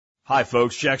Hi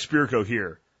folks, Jack Spirko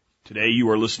here. Today you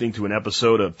are listening to an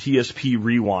episode of TSP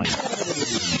Rewind.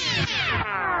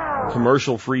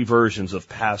 Commercial-free versions of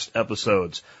past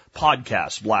episodes,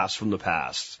 podcast blasts from the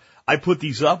past. I put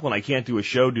these up when I can't do a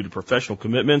show due to professional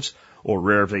commitments or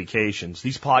rare vacations.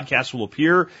 These podcasts will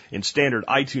appear in standard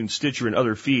iTunes, Stitcher, and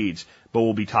other feeds, but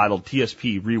will be titled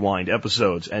TSP Rewind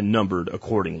episodes and numbered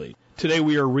accordingly. Today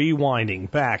we are rewinding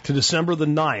back to December the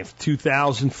 9th,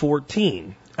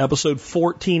 2014, episode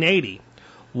 1480.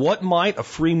 What might a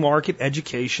free market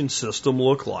education system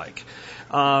look like?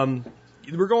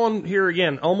 We're going here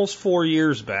again almost 4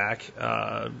 years back,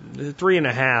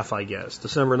 3.5, I guess,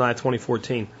 December 9th,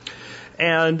 2014.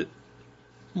 And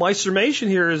my summation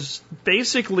here is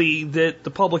basically that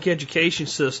the public education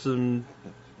system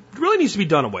really needs to be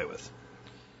done away with.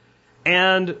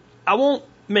 And I won't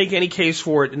make any case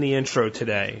for it in the intro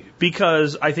today,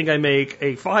 because I think I make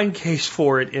a fine case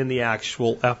for it in the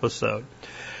actual episode.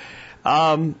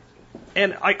 And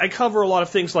I cover a lot of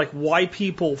things like why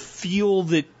people feel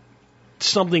that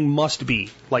something must be.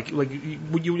 Like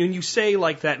when you say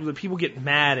like that, people get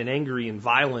mad and angry and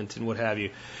violent and what have you.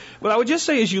 What I would just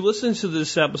say as you listen to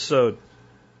this episode,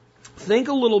 think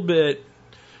a little bit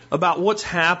about what's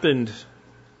happened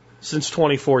since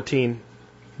 2014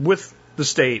 with the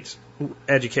state's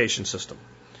education system,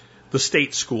 the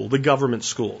state school, the government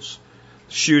schools,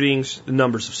 shootings, the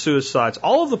numbers of suicides,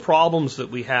 all of the problems that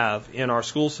we have in our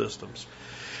school systems.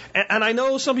 And I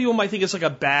know some people might think it's like a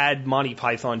bad Monty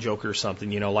Python joke or something,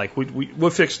 like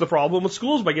we'll fix the problem with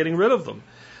schools by getting rid of them.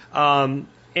 And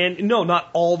no, not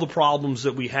all the problems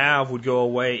that we have would go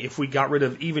away if we got rid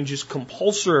of even just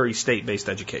compulsory state-based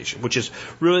education, which is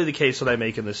really the case that I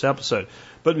make in this episode.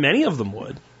 But many of them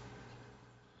would.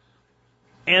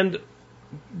 And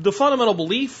the fundamental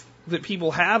belief that people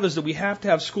have is that we have to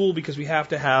have school because we have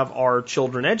to have our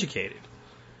children educated.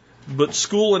 But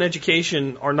school and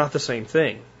education are not the same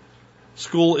thing.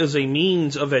 School is a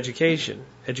means of education.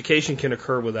 Education can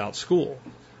occur without school.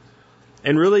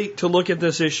 And really, to look at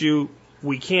this issue,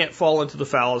 we can't fall into the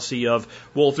fallacy of,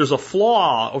 well, if there's a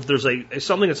flaw, or if there's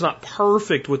something that's not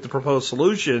perfect with the proposed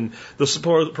solution,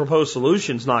 the proposed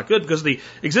solution's not good because the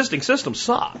existing system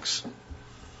sucks.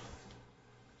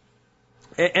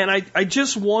 And I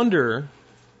just wonder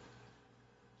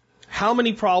how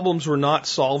many problems we're not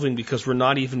solving because we're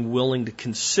not even willing to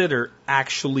consider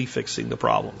actually fixing the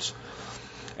problems.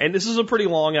 And this is a pretty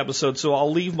long episode, so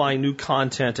I'll leave my new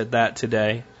content at that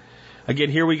today. Again,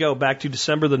 here we go, back to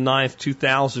December the 9th,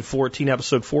 2014,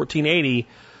 episode 1480.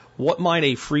 What might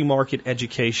a free market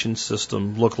education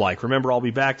system look like? Remember, I'll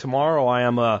be back tomorrow. I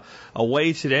am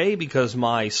away today because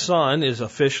my son is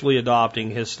officially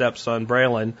adopting his stepson,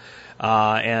 Braylon,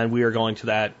 and we are going to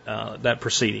that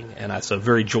proceeding. And that's a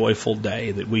very joyful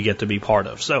day that we get to be part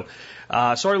of. So,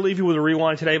 sorry to leave you with a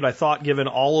rewind today, but I thought given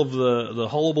all of the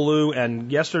hullabaloo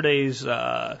and yesterday's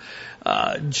manic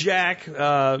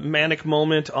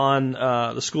moment on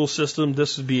the school system,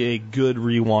 this would be a good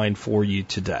rewind for you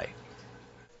today.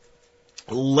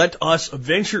 Let us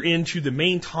venture into the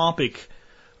main topic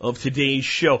of today's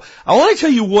show. I want to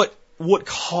tell you what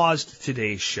caused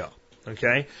today's show.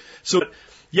 Okay? So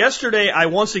yesterday I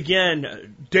once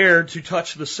again dared to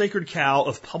touch the sacred cow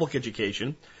of public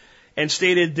education and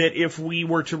stated that if we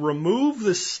were to remove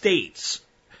the state's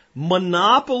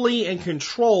monopoly and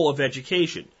control of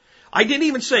education, I didn't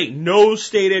even say no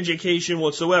state education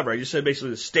whatsoever. I just said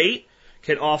basically the state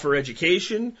can offer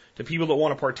education to people that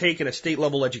want to partake in a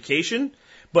state-level education,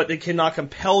 but it cannot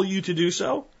compel you to do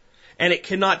so, and it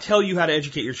cannot tell you how to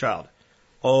educate your child.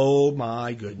 Oh,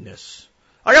 my goodness.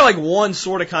 I got like one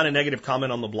sort of kind of negative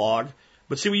comment on the blog,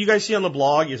 but see, what you guys see on the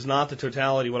blog is not the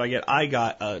totality of what I get. I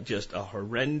got just a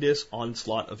horrendous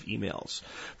onslaught of emails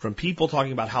from people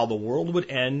talking about how the world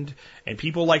would end, and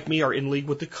people like me are in league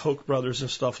with the Koch brothers and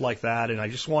stuff like that, and I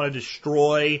just want to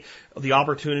destroy the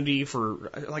opportunity for,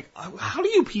 like, how do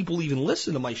you people even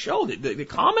listen to my show that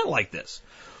comment like this?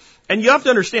 And you have to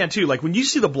understand, too, like, when you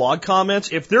see the blog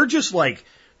comments, if they're just, like,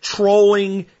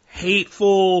 trolling,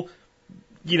 hateful,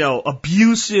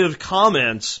 abusive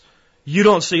comments, you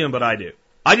don't see them, but I do.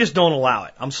 I just don't allow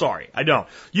it. I'm sorry. I don't.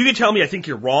 You can tell me I think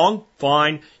you're wrong.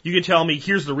 Fine. You can tell me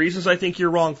here's the reasons I think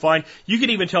you're wrong. Fine. You can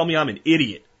even tell me I'm an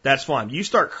idiot. That's fine. You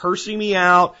start cursing me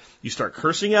out. You start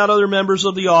cursing out other members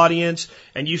of the audience,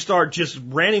 and you start just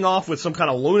ranting off with some kind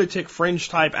of lunatic fringe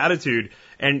type attitude,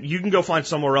 and you can go find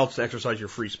somewhere else to exercise your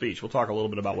free speech. We'll talk a little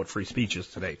bit about what free speech is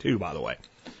today, too, by the way.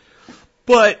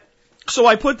 But, so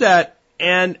I put that,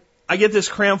 and I get this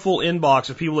cramful inbox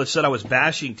of people that said I was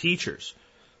bashing teachers.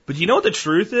 But you know what the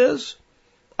truth is?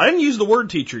 I didn't use the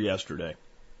word teacher yesterday.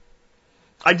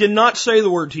 I did not say the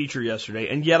word teacher yesterday,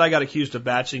 and yet I got accused of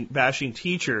bashing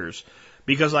teachers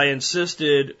because I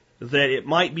insisted that it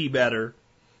might be better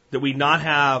that we not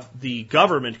have the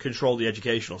government control the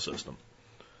educational system.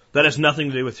 That has nothing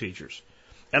to do with teachers.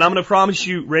 And I'm going to promise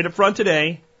you right up front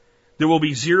today, there will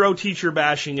be zero teacher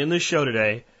bashing in this show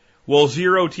today. Well,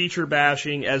 zero teacher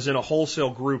bashing as in a wholesale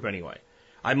group anyway.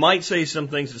 I might say some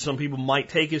things that some people might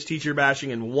take as teacher bashing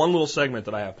in one little segment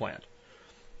that I have planned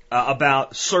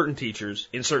about certain teachers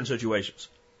in certain situations.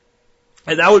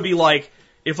 And that would be like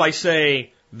if I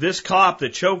say this cop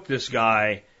that choked this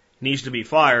guy needs to be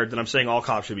fired, then I'm saying all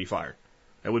cops should be fired.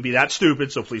 It would be that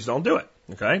stupid, so please don't do it.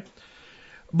 Okay?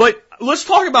 But let's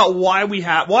talk about why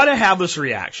to have this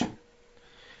reaction.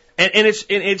 And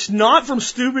it's not from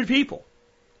stupid people.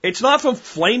 It's not from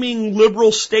flaming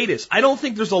liberal statists. I don't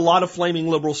think there's a lot of flaming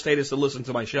liberal statists that listen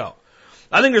to my show.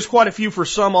 I think there's quite a few for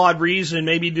some odd reason,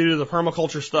 maybe due to the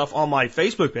permaculture stuff on my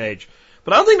Facebook page.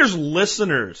 But I don't think there's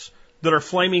listeners that are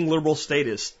flaming liberal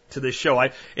statists to this show.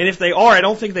 And if they are, I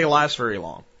don't think they last very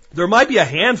long. There might be a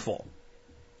handful.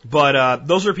 But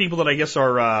those are people that I guess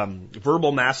are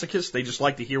verbal masochists. They just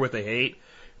like to hear what they hate.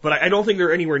 But I don't think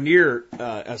they're anywhere near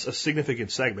as a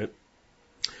significant segment.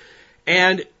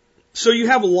 And so you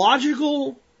have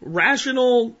logical,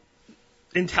 rational,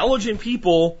 intelligent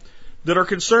people that are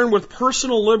concerned with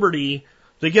personal liberty.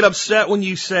 They get upset when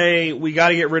you say we got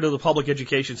to get rid of the public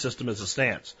education system as it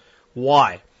stands.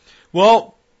 Why?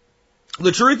 Well,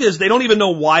 the truth is they don't even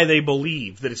know why they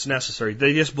believe that it's necessary.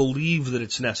 They just believe that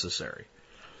it's necessary.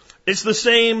 It's the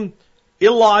same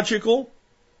illogical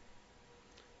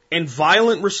and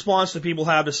violent response that people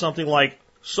have to something like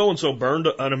so-and-so burned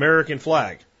an American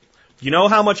flag. You know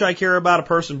how much I care about a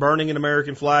person burning an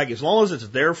American flag? As long as it's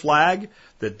their flag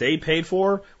that they paid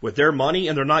for with their money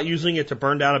and they're not using it to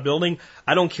burn down a building,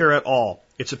 I don't care at all.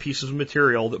 It's a piece of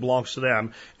material that belongs to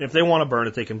them. And if they want to burn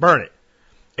it, they can burn it.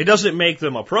 It doesn't make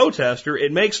them a protester.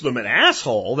 It makes them an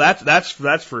asshole. That's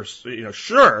for,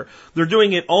 sure. They're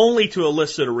doing it only to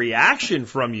elicit a reaction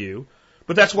from you,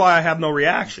 but that's why I have no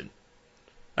reaction.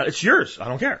 It's yours. I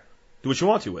don't care. Do what you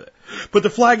want to with it. But the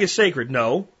flag is sacred.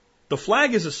 No. The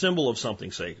flag is a symbol of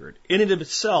something sacred. In and of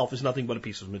itself is nothing but a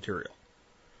piece of material.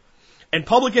 And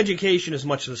public education is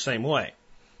much the same way.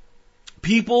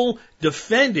 People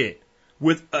defend it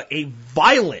with a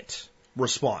violent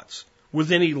response,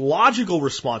 with any logical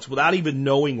response, without even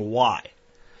knowing why.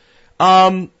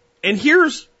 And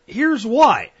here's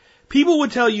why. People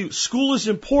would tell you school is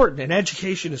important and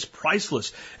education is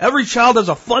priceless. Every child has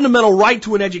a fundamental right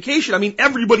to an education. I mean,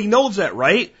 everybody knows that,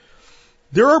 right?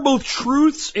 There are both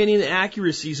truths and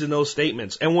inaccuracies in those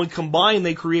statements, and when combined,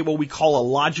 they create what we call a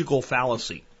logical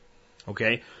fallacy.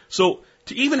 Okay? So,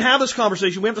 to even have this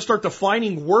conversation, we have to start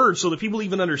defining words so that people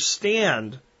even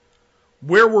understand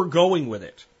where we're going with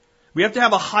it. We have to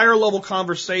have a higher level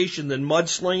conversation than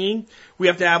mudslinging. We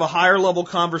have to have a higher level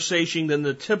conversation than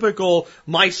the typical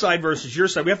my side versus your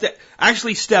side. We have to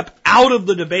actually step out of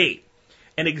the debate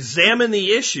and examine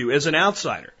the issue as an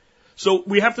outsider. So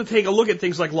we have to take a look at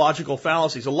things like logical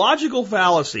fallacies. A logical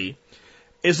fallacy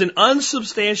is an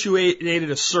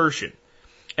unsubstantiated assertion,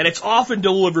 and it's often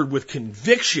delivered with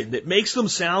conviction that makes them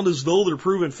sound as though they're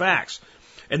proven facts.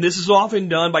 And this is often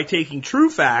done by taking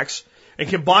true facts and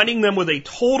combining them with a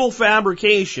total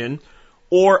fabrication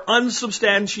or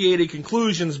unsubstantiated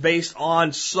conclusions based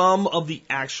on some of the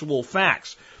actual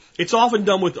facts. It's often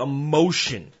done with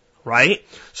emotion, right?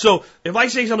 So if I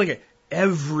say something like,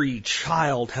 every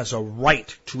child has a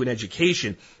right to an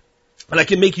education, and I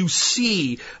can make you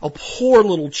see a poor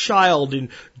little child in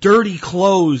dirty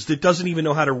clothes that doesn't even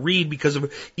know how to read because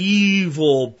of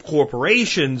evil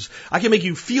corporations, I can make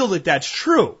you feel that that's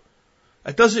true.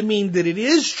 That doesn't mean that it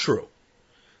is true.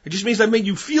 It just means I've made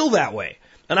you feel that way.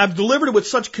 And I've delivered it with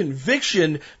such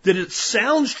conviction that it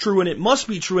sounds true and it must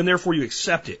be true, and therefore you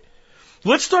accept it.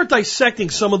 Let's start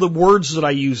dissecting some of the words that I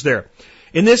use there.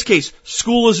 In this case,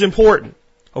 school is important.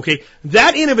 Okay,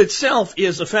 that in of itself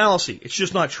is a fallacy. It's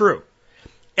just not true.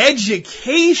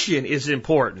 Education is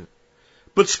important,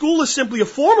 but school is simply a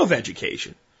form of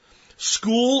education.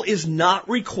 School is not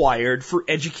required for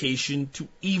education to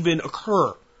even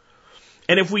occur.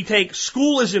 And if we take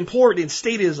school is important and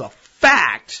state it as a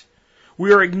fact,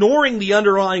 we are ignoring the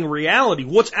underlying reality.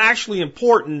 What's actually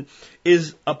important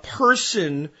is a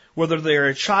person, whether they're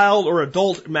a child or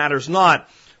adult, matters not,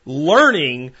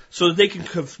 learning so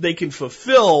that they can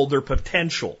fulfill their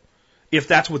potential, if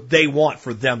that's what they want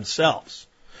for themselves,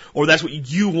 or that's what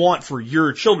you want for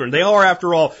your children. They are,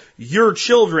 after all, your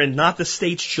children, not the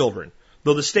state's children,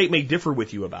 though the state may differ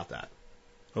with you about that.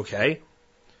 Okay?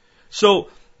 So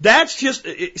that's just,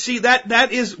 see,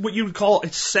 that is what you would call,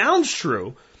 it sounds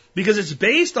true, because it's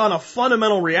based on a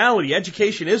fundamental reality.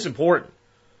 Education is important.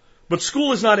 But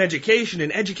school is not education,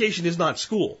 and education is not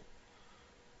school.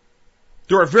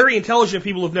 There are very intelligent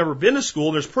people who have never been to school,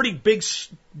 and there's pretty big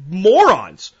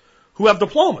morons who have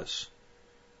diplomas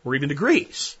or even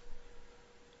degrees.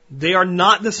 They are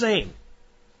not the same.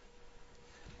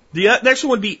 The next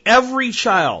one would be every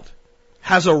child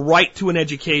has a right to an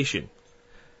education.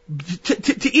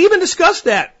 To even discuss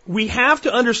that, we have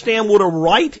to understand what a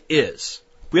right is.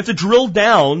 We have to drill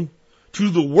down to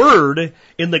the word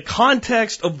in the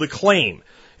context of the claim.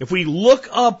 If we look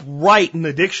up right in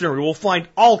the dictionary, we'll find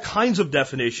all kinds of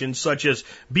definitions, such as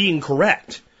being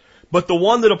correct. But the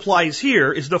one that applies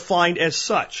here is defined as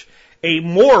such: a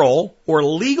moral or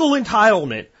legal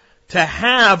entitlement to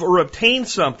have or obtain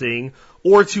something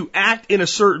or to act in a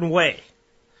certain way.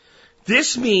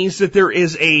 This means that there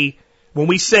is when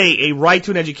we say a right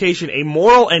to an education, a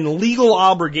moral and legal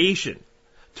obligation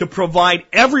to provide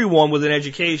everyone with an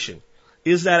education.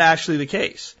 Is that actually the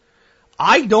case?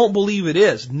 I don't believe it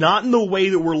is. Not in the way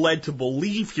that we're led to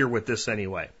believe here with this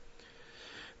anyway.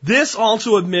 This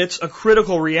also admits a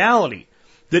critical reality,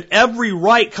 that every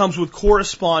right comes with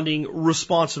corresponding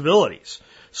responsibilities.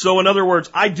 So in other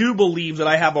words, I do believe that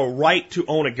I have a right to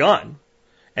own a gun,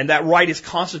 and that right is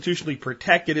constitutionally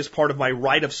protected as part of my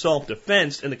right of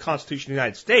self-defense in the Constitution of the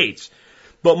United States.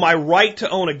 But my right to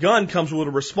own a gun comes with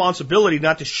a responsibility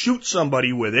not to shoot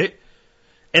somebody with it,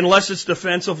 unless it's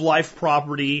defense of life,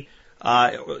 property,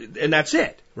 and that's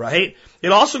it, right?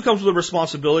 It also comes with a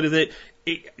responsibility that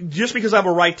just because I have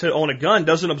a right to own a gun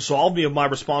doesn't absolve me of my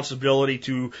responsibility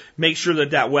to make sure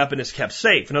that that weapon is kept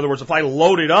safe. In other words, if I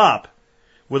load it up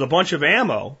with a bunch of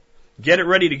ammo, get it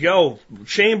ready to go,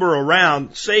 chamber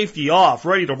around, safety off,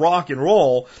 ready to rock and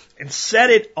roll, and set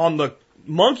it on the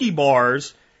monkey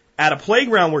bars at a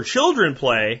playground where children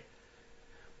play,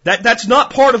 that's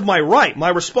not part of my right. My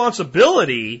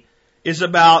responsibility is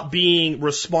about being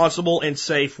responsible and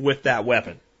safe with that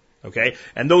weapon. Okay?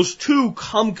 And those two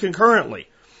come concurrently.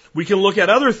 We can look at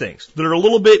other things that are a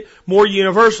little bit more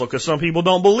universal, because some people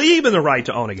don't believe in the right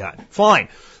to own a gun. Fine.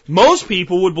 Most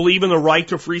people would believe in the right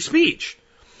to free speech.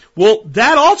 Well,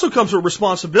 that also comes with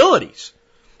responsibilities.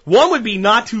 One would be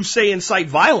not to say incite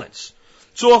violence.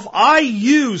 So if I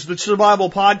use the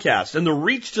Survival Podcast and the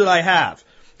reach that I have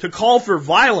to call for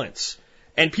violence,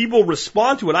 and people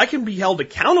respond to it, I can be held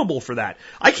accountable for that.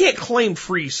 I can't claim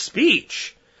free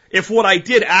speech if what I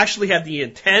did actually had the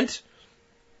intent,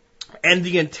 and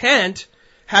the intent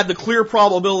had the clear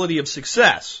probability of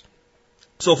success.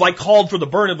 So if I called for the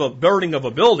burning of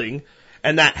a building,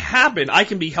 and that happened, I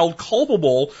can be held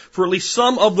culpable for at least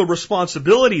some of the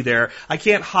responsibility there. I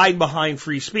can't hide behind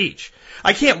free speech.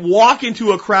 I can't walk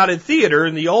into a crowded theater,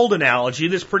 in the old analogy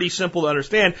that's pretty simple to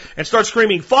understand, and start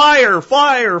screaming, fire,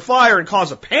 fire, fire, and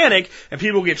cause a panic, and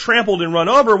people get trampled and run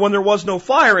over when there was no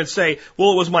fire, and say,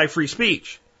 well, it was my free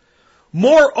speech.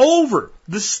 Moreover,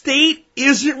 the state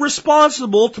isn't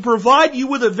responsible to provide you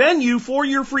with a venue for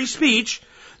your free speech,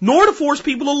 nor to force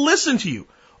people to listen to you,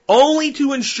 only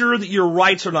to ensure that your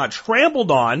rights are not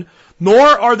trampled on, nor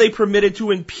are they permitted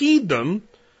to impede them.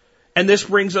 And this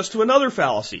brings us to another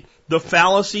fallacy, the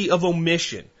fallacy of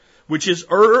omission, which is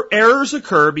errors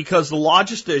occur because the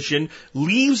logistician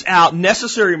leaves out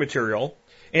necessary material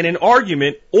in an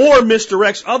argument or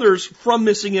misdirects others from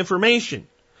missing information.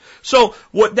 So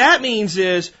what that means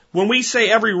is when we say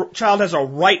every child has a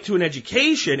right to an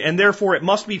education and therefore it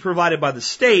must be provided by the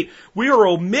state, we are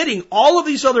omitting all of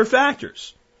these other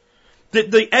factors.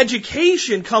 The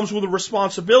education comes with a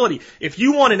responsibility. If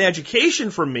you want an education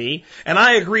from me and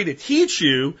I agree to teach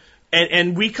you,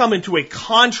 and we come into a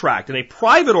contract in a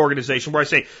private organization where I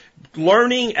say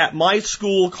learning at my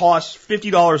school costs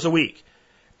 $50 a week,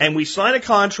 and we sign a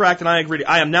contract and I agree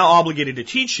I am now obligated to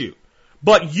teach you.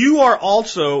 But you are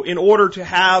also, in order to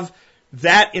have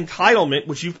that entitlement,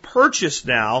 which you've purchased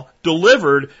now,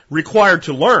 delivered, required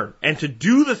to learn and to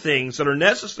do the things that are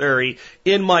necessary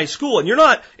in my school. And you're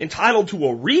not entitled to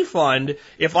a refund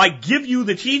if I give you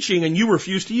the teaching and you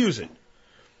refuse to use it.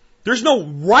 There's no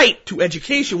right to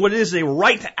education. What it is a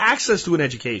right to access to an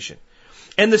education.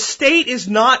 And the state is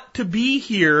not to be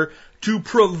here to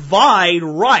provide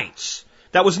rights.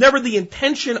 That was never the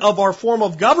intention of our form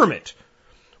of government,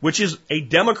 which is a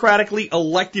democratically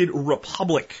elected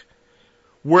republic,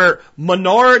 where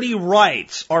minority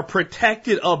rights are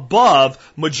protected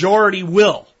above majority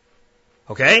will.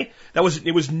 Okay?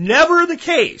 It was never the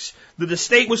case that the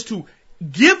state was to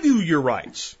give you your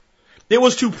rights. It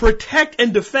was to protect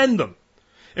and defend them.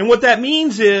 And what that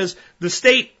means is the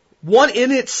state, one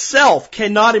in itself,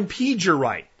 cannot impede your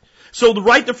right. So the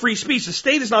right to free speech, the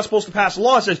state is not supposed to pass a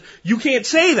law that says you can't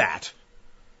say that.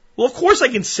 Well, of course I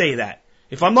can say that.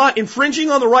 If I'm not infringing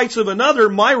on the rights of another,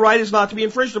 my right is not to be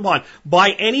infringed upon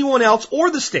by anyone else or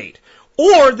the state.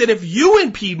 Or that if you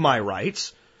impede my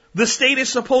rights, the state is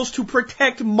supposed to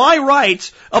protect my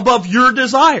rights above your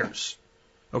desires.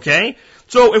 Okay?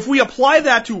 So if we apply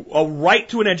that to a right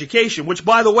to an education, which,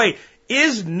 by the way,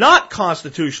 is not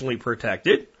constitutionally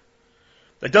protected,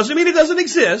 that doesn't mean it doesn't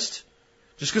exist.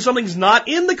 Just because something's not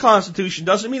in the Constitution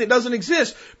doesn't mean it doesn't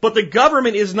exist, but the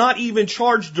government is not even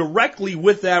charged directly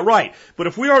with that right. But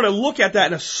if we are to look at that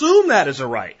and assume that is a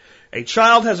right, a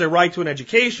child has a right to an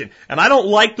education, and I don't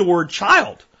like the word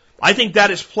child. I think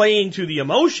that is playing to the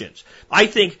emotions. I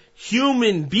think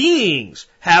human beings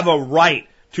have a right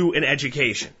to an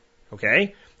education.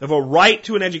 Okay? They have a right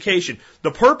to an education.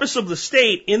 The purpose of the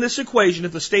state in this equation,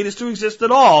 if the state is to exist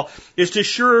at all, is to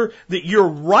ensure that your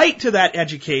right to that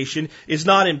education is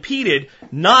not impeded,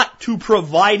 not to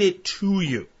provide it to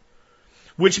you.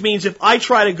 Which means if I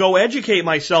try to go educate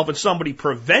myself and somebody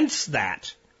prevents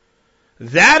that,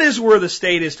 that is where the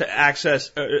state is to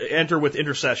enter with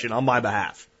intercession on my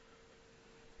behalf.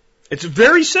 It's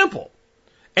very simple.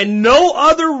 And no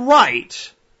other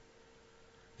right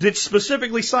that's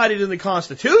specifically cited in the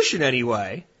Constitution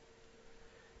anyway,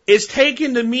 is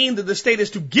taken to mean that the state is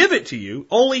to give it to you,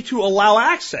 only to allow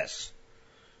access.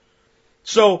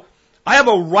 So, I have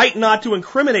a right not to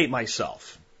incriminate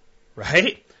myself,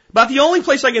 right? About the only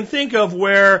place I can think of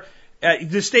where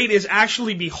the state is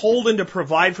actually beholden to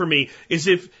provide for me is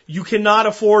if you cannot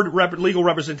afford legal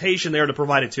representation there to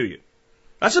provide it to you.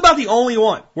 That's about the only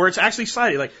one where it's actually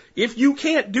cited. Like, if you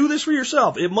can't do this for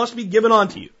yourself, it must be given on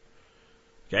to you.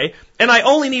 Okay? And I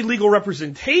only need legal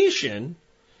representation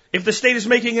if the state is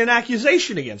making an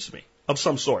accusation against me of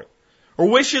some sort, or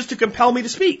wishes to compel me to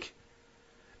speak.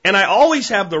 And I always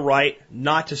have the right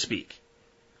not to speak.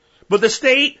 But the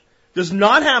state does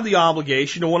not have the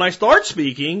obligation, and when I start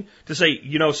speaking, to say,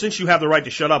 you know, since you have the right to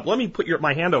shut up, let me put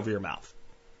my hand over your mouth.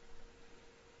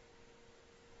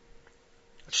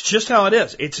 It's just how it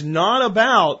is. It's not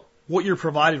about what you're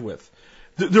provided with.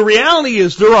 The reality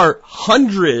is there are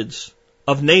hundreds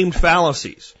of named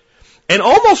fallacies. And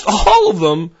almost all of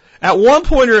them, at one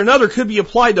point or another, could be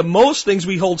applied to most things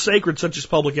we hold sacred, such as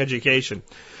public education.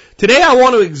 Today I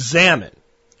want to examine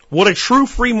what a true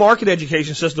free market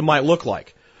education system might look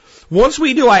like. Once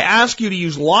we do, I ask you to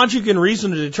use logic and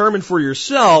reason to determine for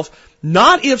yourself,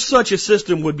 not if such a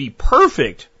system would be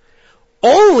perfect,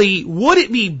 only would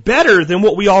it be better than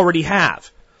what we already have.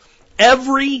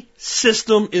 Every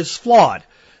system is flawed.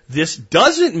 This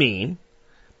doesn't mean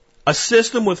a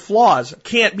system with flaws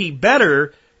can't be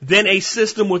better than a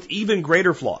system with even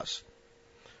greater flaws.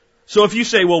 So if you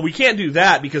say, well, we can't do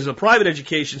that because a private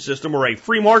education system or a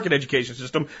free market education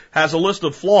system has a list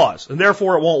of flaws, and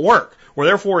therefore it won't work, or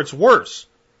therefore it's worse,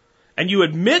 and you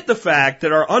admit the fact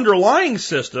that our underlying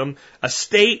system, a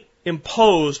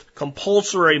state-imposed,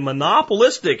 compulsory,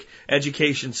 monopolistic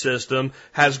education system,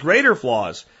 has greater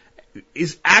flaws,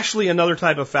 is actually another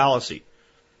type of fallacy.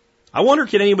 I wonder,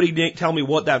 can anybody tell me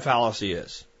what that fallacy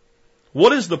is?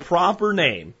 What is the proper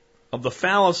name of the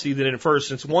fallacy that infers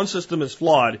since one system is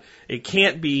flawed, it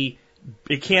can't be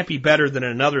better than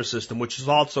another system, which is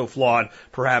also flawed,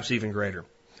 perhaps even greater?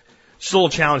 Still a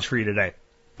challenge for you today.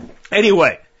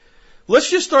 Anyway, let's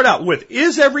just start out with,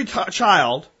 is every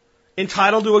child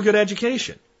entitled to a good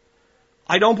education?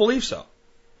 I don't believe so.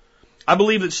 I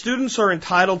believe that students are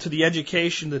entitled to the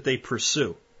education that they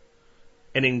pursue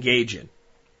and engage in.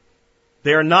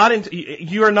 You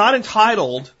are not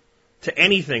entitled to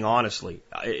anything, honestly,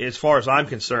 as far as I'm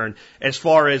concerned, as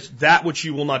far as that which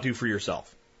you will not do for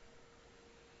yourself.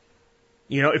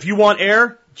 You know, if you want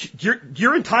air,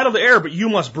 you're entitled to air, but you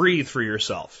must breathe for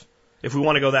yourself, if we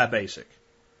want to go that basic.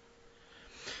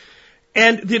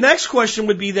 And the next question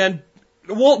would be then,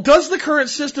 well, does the current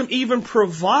system even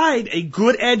provide a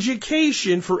good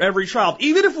education for every child?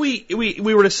 Even if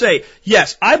we were to say,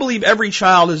 yes, I believe every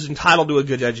child is entitled to a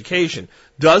good education,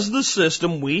 does the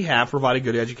system we have provide a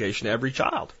good education to every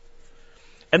child?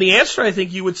 And the answer, I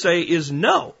think you would say, is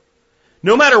no.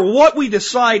 No matter what we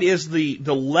decide is the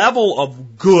level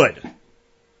of good,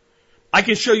 I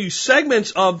can show you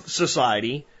segments of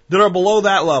society that are below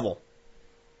that level.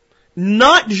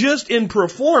 Not just in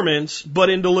performance, but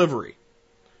in delivery.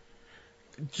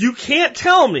 You can't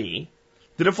tell me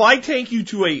that if I take you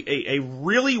to a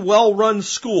really well-run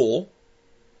school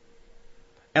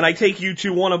and I take you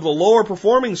to one of the lower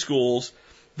performing schools,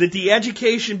 that the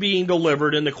education being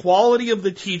delivered and the quality of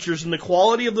the teachers and the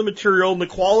quality of the material and the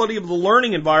quality of the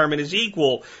learning environment is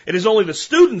equal. It is only the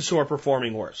students who are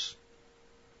performing worse.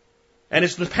 And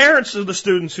it's the parents of the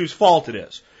students whose fault it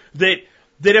is. That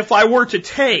if I were to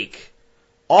take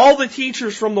all the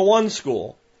teachers from the one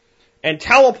school and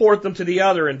teleport them to the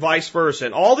other and vice versa,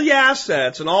 and all the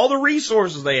assets and all the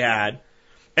resources they had,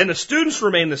 and the students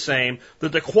remain the same,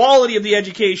 that the quality of the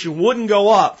education wouldn't go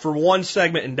up for one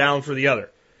segment and down for the other.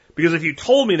 Because if you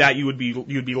told me that, you'd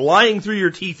be lying through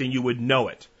your teeth and you would know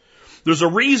it. There's a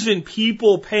reason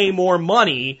people pay more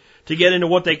money to get into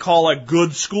what they call a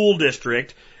good school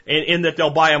district, in that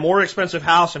they'll buy a more expensive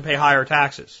house and pay higher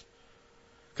taxes.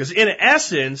 Because in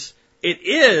essence, it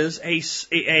is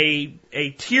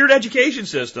a tiered education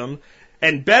system,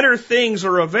 and better things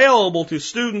are available to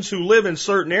students who live in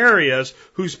certain areas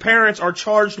whose parents are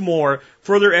charged more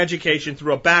for their education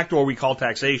through a backdoor we call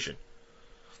taxation.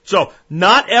 So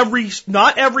not every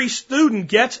student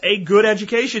gets a good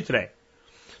education today.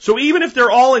 So even if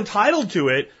they're all entitled to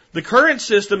it, the current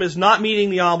system is not meeting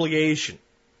the obligation.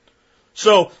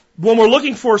 So when we're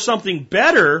looking for something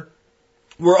better,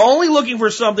 we're only looking for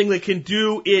something that can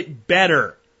do it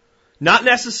better, not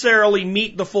necessarily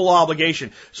meet the full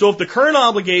obligation. So if the current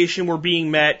obligation were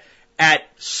being met at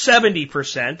 70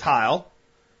 percentile,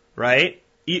 right,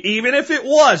 even if it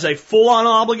was a full-on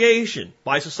obligation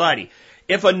by society,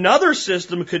 if another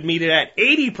system could meet it at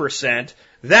 80%,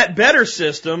 that better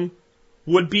system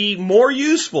would be more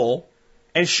useful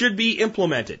and should be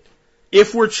implemented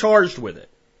if we're charged with it.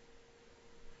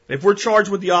 If we're charged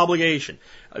with the obligation.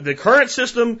 The current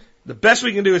system, the best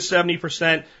we can do is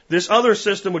 70%. This other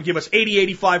system would give us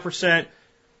 85%.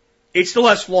 It still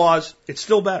has flaws. It's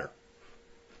still better.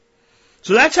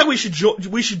 So that's how we should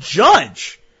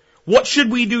judge what should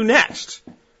we do next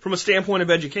from a standpoint of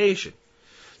education.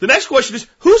 The next question is,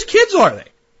 whose kids are they?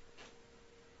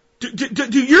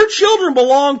 Do your children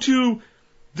belong to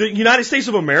the United States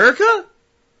of America?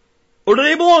 Or do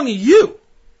they belong to you?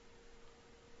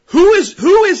 Who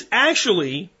is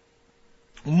actually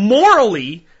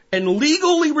morally and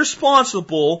legally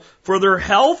responsible for their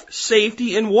health,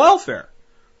 safety, and welfare?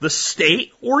 The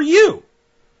state or you?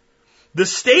 The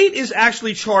state is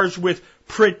actually charged with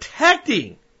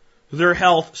protecting their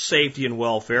health, safety, and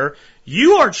welfare.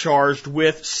 You are charged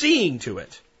with seeing to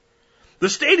it. The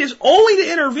state is only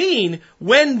to intervene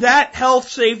when that health,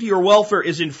 safety, or welfare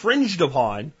is infringed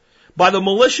upon by the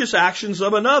malicious actions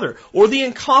of another or the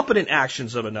incompetent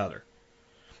actions of another.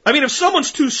 I mean, if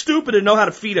someone's too stupid to know how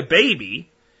to feed a baby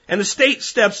and the state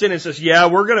steps in and says, yeah,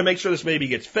 we're going to make sure this baby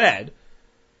gets fed,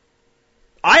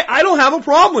 I don't have a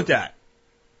problem with that.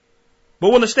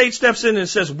 But when the state steps in and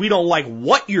says, we don't like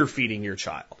what you're feeding your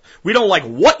child, we don't like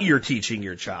what you're teaching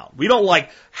your child, we don't like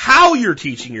how you're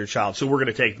teaching your child, so we're going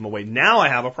to take them away, now I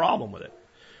have a problem with it.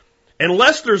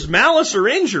 Unless there's malice or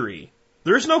injury,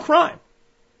 there's no crime.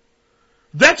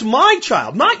 That's my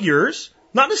child, not yours.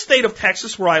 Not the state of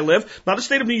Texas where I live, not the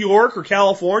state of New York or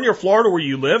California or Florida where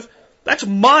you live. That's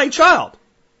my child.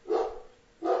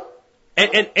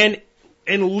 And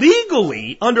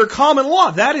legally, under common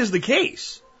law, that is the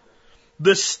case.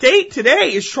 The state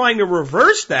today is trying to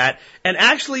reverse that and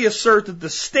actually assert that the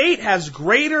state has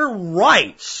greater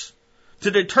rights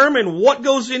to determine what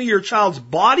goes into your child's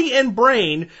body and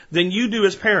brain than you do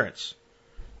as parents.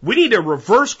 We need to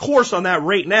reverse course on that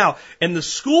right now, and the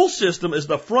school system is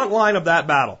the front line of that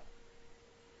battle.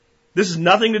 This has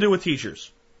nothing to do with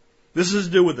teachers. This is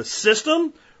to do with the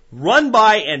system run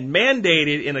by and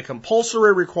mandated in a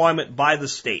compulsory requirement by the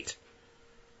state.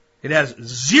 It has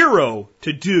zero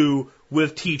to do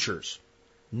with teachers.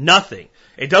 Nothing.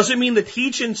 It doesn't mean the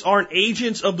teachers aren't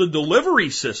agents of the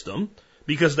delivery system,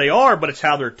 because they are, but it's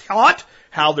how they're taught,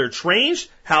 how they're trained,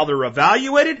 how they're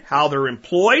evaluated, how they're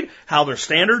employed, how their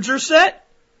standards are set.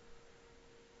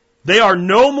 They are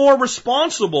no more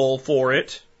responsible for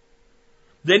it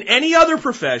than any other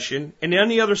profession in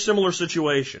any other similar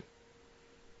situation.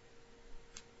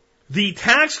 The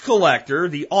tax collector,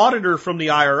 the auditor from the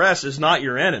IRS, is not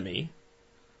your enemy.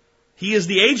 He is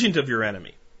the agent of your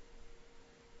enemy.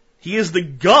 He is the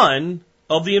gun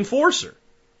of the enforcer.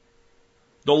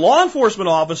 The law enforcement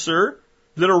officer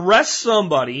that arrests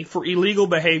somebody for illegal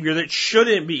behavior that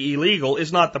shouldn't be illegal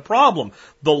is not the problem.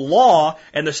 The law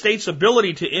and the state's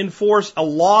ability to enforce a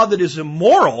law that is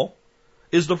immoral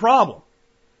is the problem.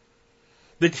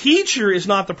 The teacher is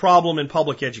not the problem in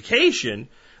public education.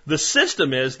 The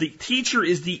system is. The teacher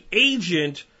is the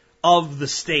agent of the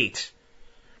state.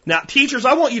 Now, teachers,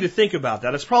 I want you to think about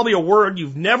that. It's probably a word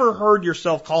you've never heard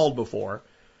yourself called before.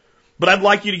 But I'd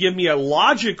like you to give me a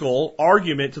logical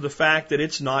argument to the fact that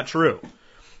it's not true.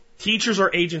 Teachers are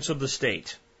agents of the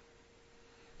state.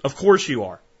 Of course you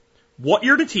are. What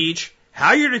you're to teach,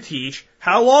 how you're to teach,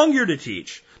 how long you're to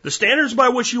teach, the standards by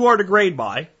which you are to grade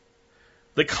by,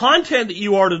 the content that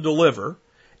you are to deliver,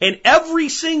 and every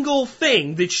single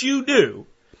thing that you do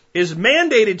is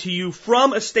mandated to you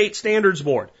from a state standards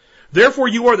board. Therefore,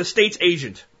 you are the state's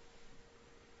agent.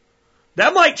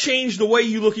 That might change the way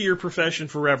you look at your profession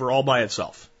forever all by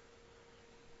itself.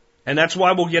 And that's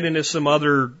why we'll get into some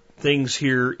other things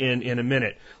here in a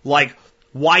minute, like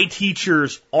why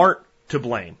teachers aren't to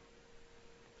blame.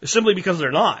 Simply because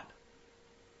they're not.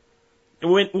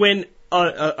 When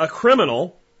a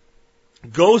criminal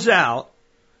goes out,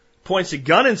 points a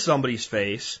gun in somebody's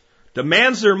face,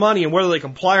 demands their money, and whether they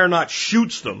comply or not,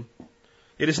 shoots them,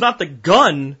 it is not the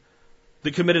gun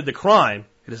that committed the crime.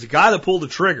 It is the guy that pulled the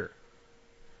trigger.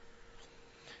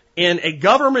 In a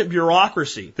government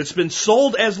bureaucracy that's been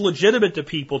sold as legitimate to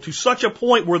people to such a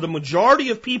point where the majority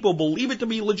of people believe it to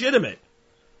be legitimate,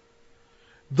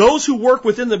 those who work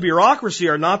within the bureaucracy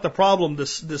are not the problem. The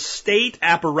state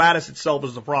apparatus itself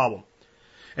is the problem.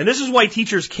 And this is why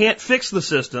teachers can't fix the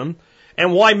system,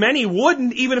 and why many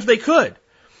wouldn't even if they could.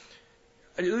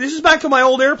 This is back to my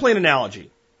old airplane analogy.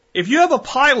 If you have a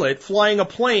pilot flying a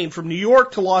plane from New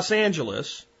York to Los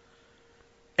Angeles,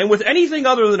 and with anything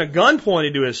other than a gun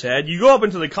pointed to his head, you go up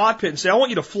into the cockpit and say, I want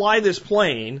you to fly this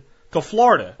plane to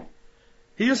Florida.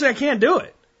 He's going to say, I can't do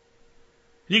it.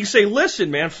 You can say,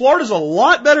 listen, man, Florida's a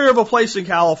lot better of a place than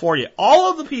California.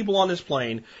 All of the people on this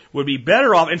plane would be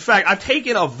better off. In fact, I've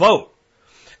taken a vote,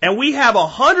 and we have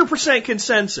 100%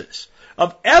 consensus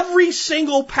of every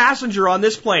single passenger on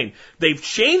this plane. They've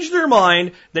changed their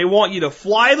mind. They want you to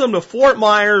fly them to Fort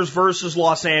Myers versus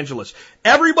Los Angeles.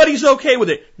 Everybody's okay with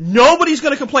it. Nobody's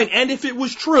going to complain. And if it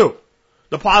was true,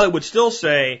 the pilot would still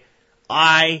say,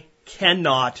 I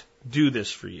cannot do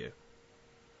this for you.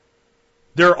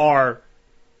 There are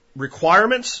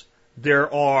requirements.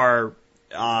 There are,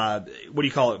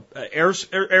 airspace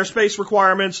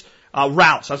requirements,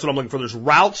 routes. That's what I'm looking for. There's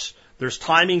routes, there's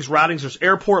timings, routings, there's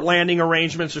airport landing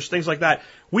arrangements, there's things like that.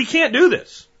 We can't do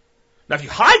this. Now, if you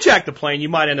hijack the plane, you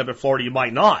might end up in Florida, you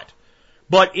might not.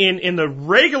 But in the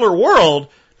regular world,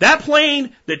 that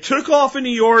plane that took off in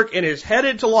New York and is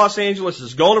headed to Los Angeles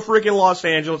is going to freaking Los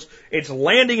Angeles. It's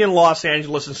landing in Los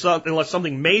Angeles unless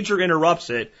something major interrupts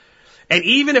it. And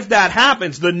even if that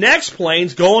happens, the next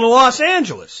plane's going to Los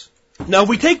Angeles. Now, if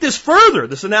we take this further,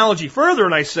 this analogy further,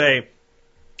 and I say,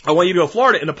 I want you to go to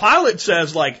Florida, and the pilot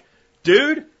says, like,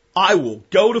 dude, I will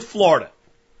go to Florida.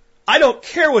 I don't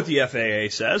care what the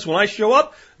FAA says. When I show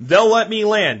up, they'll let me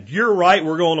land. You're right,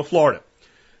 we're going to Florida.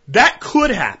 That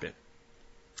could happen.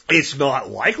 It's not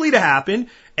likely to happen,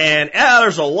 and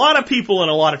there's a lot of people in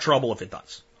a lot of trouble if it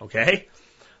does, okay?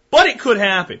 But it could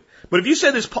happen. But if you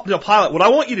say this to the pilot, what I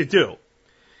want you to do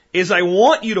is I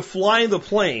want you to fly the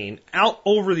plane out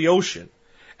over the ocean,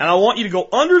 and I want you to go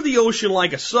under the ocean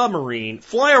like a submarine,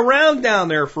 fly around down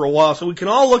there for a while so we can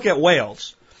all look at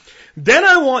whales. Then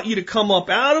I want you to come up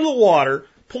out of the water,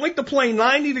 point the plane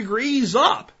 90 degrees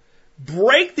up,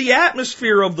 break the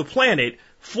atmosphere of the planet,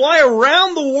 fly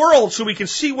around the world so we can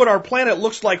see what our planet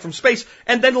looks like from space,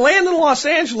 and then land in Los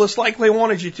Angeles like they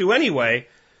wanted you to anyway.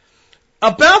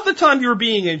 About the time you're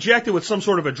being injected with some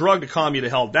sort of a drug to calm you the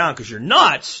hell down because you're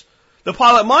nuts, the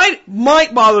pilot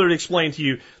might bother to explain to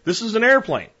you, this is an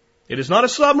airplane. It is not a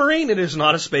submarine. It is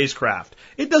not a spacecraft.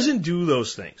 It doesn't do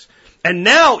those things. And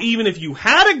now, even if you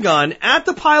had a gun at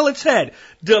the pilot's head,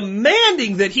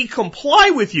 demanding that he comply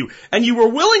with you, and you were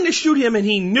willing to shoot him and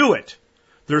he knew it,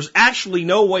 there's actually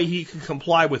no way he can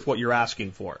comply with what you're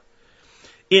asking for.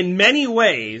 In many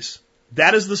ways,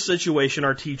 that is the situation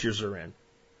our teachers are in.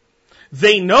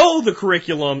 They know the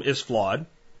curriculum is flawed.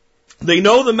 They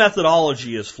know the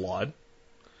methodology is flawed.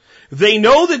 They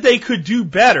know that they could do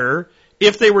better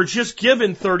if they were just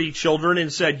given 30 children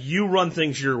and said, you run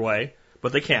things your way,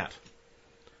 but they can't.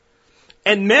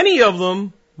 And many of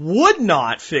them would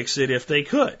not fix it if they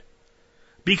could,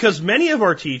 because many of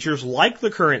our teachers like the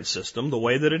current system the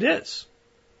way that it is.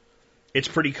 It's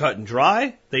pretty cut and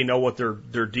dry. They know what their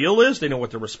deal is. They know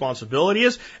what their responsibility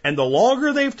is. And the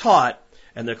longer they've taught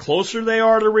and the closer they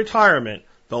are to retirement,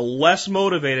 the less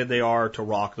motivated they are to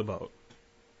rock the boat.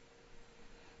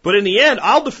 But in the end,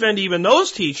 I'll defend even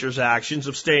those teachers' actions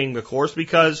of staying the course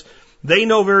because they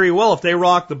know very well if they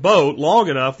rock the boat long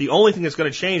enough, the only thing that's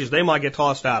going to change is they might get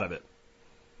tossed out of it.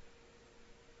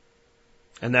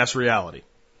 And that's reality.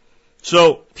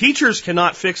 So teachers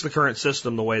cannot fix the current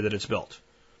system the way that it's built.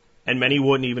 And many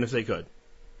wouldn't even if they could.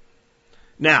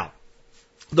 Now,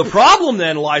 the problem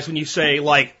then lies when you say,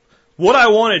 like, what I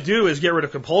want to do is get rid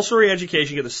of compulsory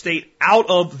education, get the state out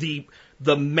of the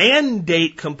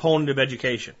mandate component of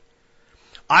education.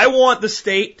 I want the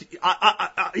state,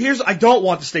 I don't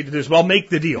want the state to do this, but I'll make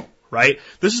the deal, right?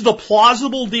 This is the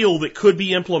plausible deal that could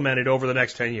be implemented over the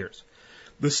next 10 years.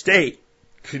 The state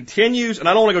continues, and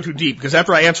I don't want to go too deep, because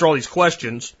after I answer all these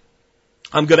questions,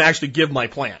 I'm going to actually give my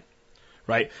plan,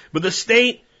 right? But the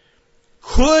state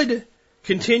could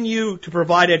continue to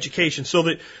provide education so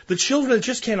that the children that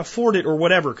just can't afford it or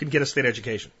whatever could get a state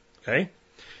education, okay?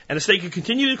 And the state could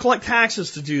continue to collect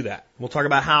taxes to do that. We'll talk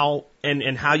about how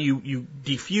and how you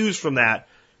defuse from that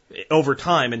over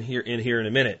time in here in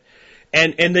a minute.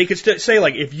 And they could say,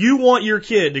 like, if you want your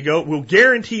kid to go, we'll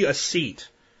guarantee a seat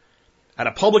at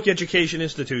a public education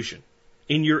institution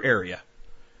in your area,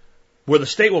 where the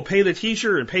state will pay the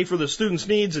teacher and pay for the students'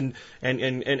 needs and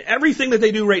everything that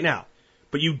they do right now.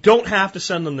 But you don't have to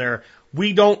send them there.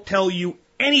 We don't tell you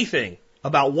anything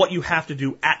about what you have to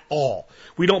do at all.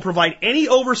 We don't provide any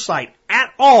oversight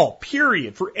at all,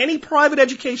 period, for any private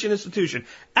education institution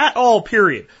at all,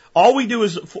 period. All we do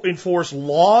is enforce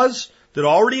laws that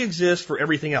already exist for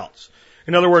everything else.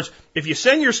 In other words, if you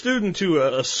send your student to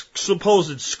a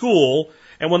supposed school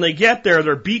and when they get there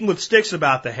they're beaten with sticks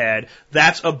about the head,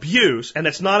 that's abuse, and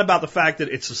it's not about the fact that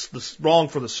it's wrong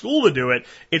for the school to do it,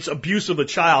 it's abuse of a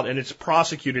child and it's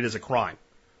prosecuted as a crime.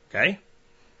 Okay?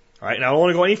 All right, now I don't want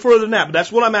to go any further than that, but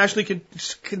that's what I'm actually,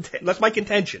 that's my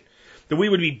contention, that we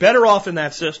would be better off in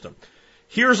that system.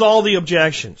 Here's all the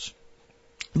objections.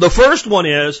 The first one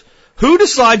is, who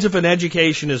decides if an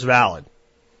education is valid?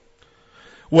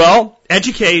 Well,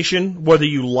 education, whether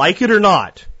you like it or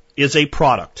not, is a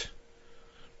product.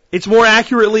 It's more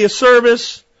accurately a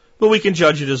service, but we can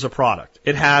judge it as a product.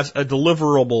 It has a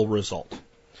deliverable result.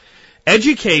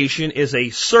 Education is a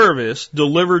service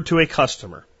delivered to a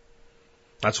customer.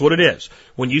 That's what it is.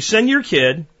 When you send your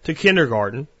kid to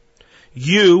kindergarten,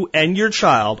 you and your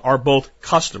child are both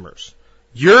customers.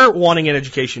 You're wanting an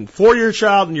education for your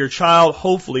child, and your child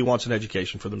hopefully wants an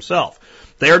education for themselves.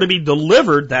 They are to be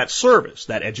delivered that service,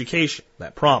 that education,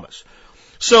 that promise.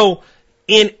 So,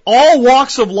 in all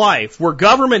walks of life where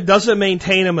government doesn't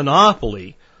maintain a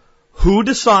monopoly, who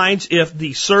decides if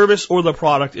the service or the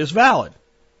product is valid?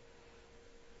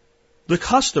 The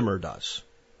customer does.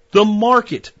 The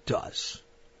market does.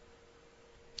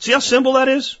 See how simple that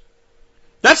is?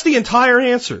 That's the entire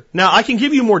answer. Now, I can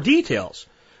give you more details,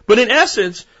 but in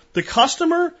essence, the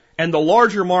customer and the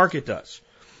larger market does.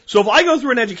 So if I go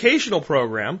through an educational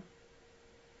program,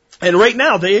 and right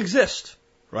now they exist,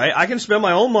 right? I can spend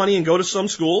my own money and go to some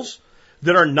schools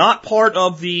that are not part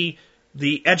of the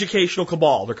educational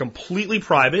cabal. They're completely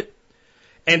private,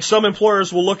 and some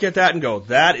employers will look at that and go,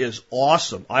 that is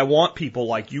awesome. I want people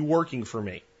like you working for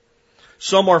me.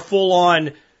 Some are full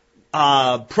on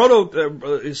what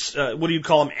do you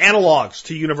call them, analogs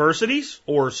to universities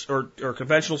or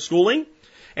conventional schooling,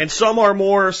 and some are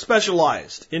more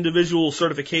specialized, individual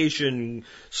certification,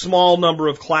 small number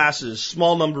of classes,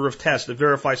 small number of tests that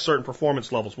verify certain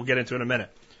performance levels. We'll get into in a minute.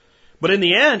 But in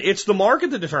the end, it's the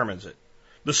market that determines it.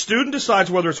 The student decides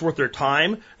whether it's worth their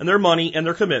time and their money and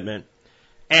their commitment,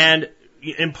 and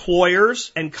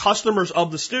employers and customers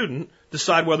of the student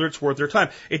decide whether it's worth their time.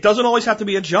 It doesn't always have to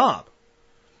be a job.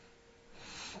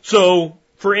 So,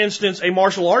 for instance, a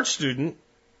martial arts student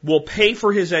will pay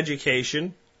for his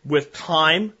education with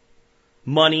time,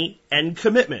 money, and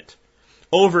commitment.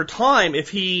 Over time, if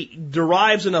he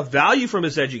derives enough value from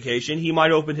his education, he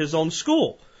might open his own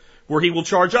school where he will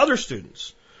charge other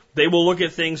students. They will look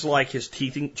at things like his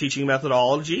teaching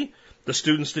methodology, the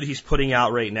students that he's putting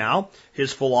out right now,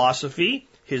 his philosophy,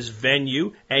 his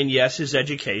venue, and yes, his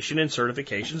education and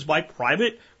certifications by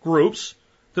private groups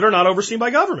that are not overseen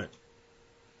by government.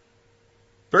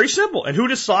 Very simple. And who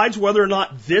decides whether or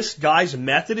not this guy's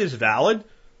method is valid?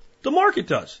 The market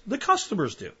does. The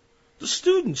customers do. The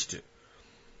students do.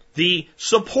 The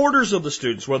supporters of the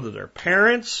students, whether they're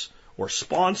parents or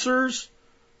sponsors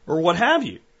or what have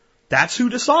you. That's who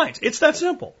decides. It's that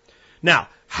simple. Now,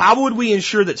 how would we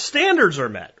ensure that standards are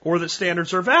met or that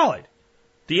standards are valid?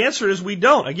 The answer is we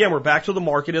don't. Again, we're back to the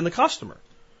market and the customer.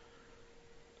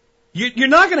 You're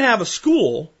not going to have a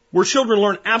school where children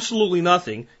learn absolutely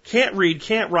nothing, can't read,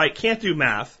 can't write, can't do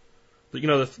math,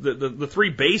 the three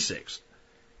basics,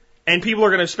 and people are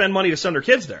going to spend money to send their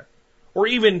kids there, or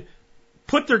even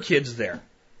put their kids there.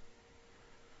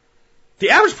 The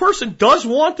average person does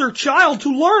want their child to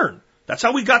learn. That's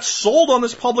how we got sold on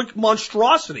this public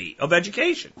monstrosity of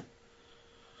education.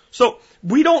 So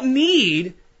we don't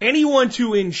need anyone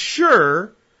to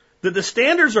ensure that the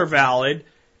standards are valid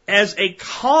as a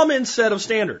common set of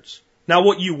standards. Now,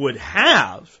 what you would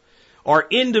have are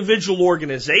individual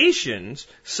organizations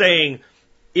saying,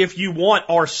 if you want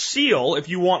our seal, if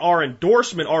you want our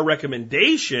endorsement, our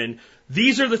recommendation,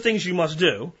 these are the things you must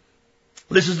do.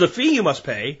 This is the fee you must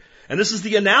pay, and this is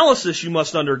the analysis you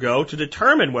must undergo to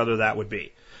determine whether that would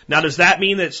be. Now, does that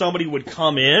mean that somebody would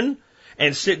come in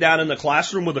and sit down in the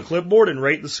classroom with a clipboard and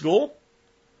rate the school?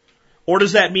 Or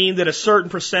does that mean that a certain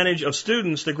percentage of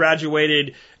students that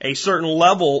graduated a certain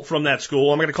level from that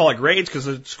school, I'm going to call it grades because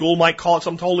the school might call it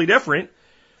something totally different,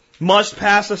 must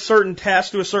pass a certain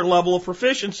test to a certain level of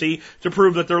proficiency to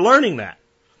prove that they're learning that?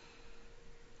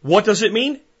 What does it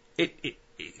mean?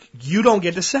 You don't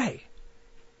get to say.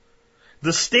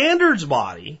 The standards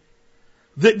body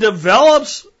that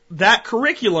develops that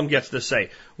curriculum gets to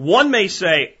say. One may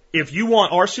say, if you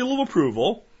want our seal of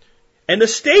approval, and the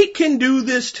state can do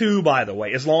this too, by the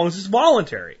way, as long as it's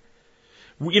voluntary.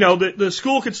 The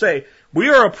school could say, we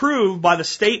are approved by the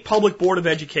State Public Board of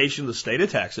Education of the state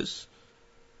of Texas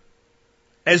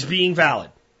as being valid.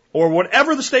 Or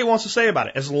whatever the state wants to say about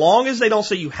it, as long as they don't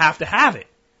say you have to have it.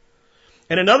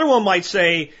 And another one might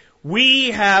say,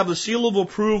 we have the seal of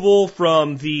approval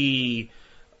from the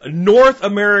North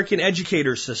American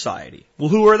Educators Society. Well,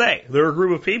 who are they? They're a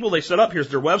group of people. They set up, here's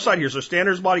their website, here's their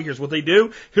standards body, here's what they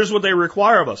do, here's what they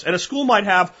require of us. And a school might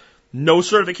have no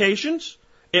certifications.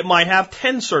 It might have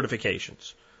 10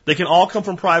 certifications. They can all come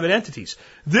from private entities.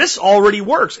 This already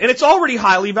works, and it's already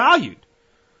highly valued.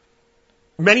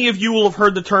 Many of you will have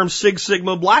heard the term Sig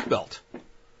Sigma Black Belt.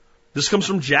 This comes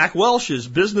from Jack Welch's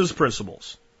Business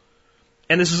Principles.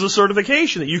 And this is a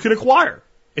certification that you can acquire.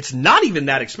 It's not even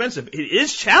that expensive. It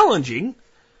is challenging,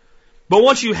 but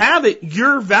once you have it,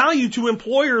 your value to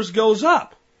employers goes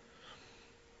up.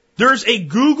 There's a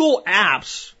Google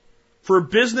Apps for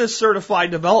Business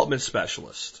Certified Development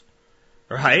Specialist,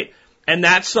 right? And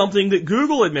that's something that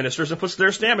Google administers and puts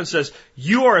their stamp and says,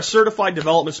 you are a certified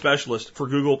development specialist for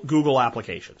Google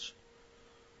applications.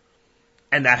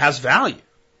 And that has value.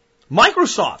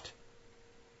 Microsoft,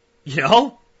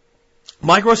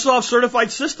 Microsoft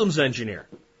Certified Systems Engineer.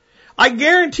 I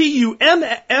guarantee you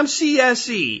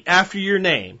MCSE after your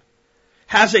name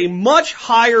has a much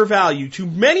higher value to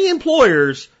many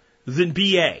employers than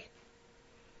BA.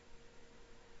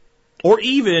 Or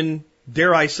even,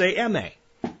 dare I say, MA.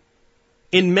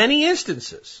 In many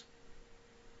instances,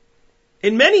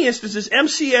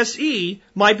 MCSE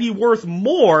might be worth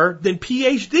more than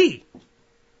PhD.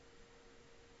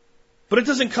 But it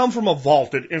doesn't come from a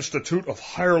vaulted institute of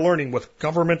higher learning with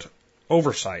government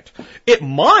oversight. It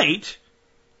might.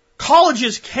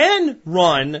 Colleges can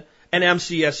run an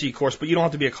MCSE course, but you don't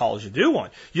have to be a college to do one.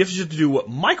 You have to just do what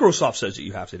Microsoft says that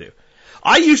you have to do.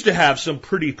 I used to have some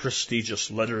pretty prestigious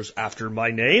letters after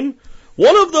my name.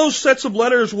 One of those sets of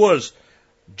letters was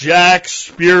Jack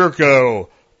Spirko,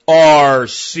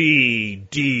 RCDD.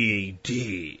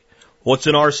 What's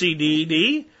an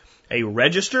RCDD? A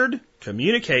registered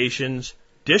communications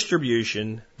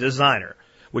distribution designer,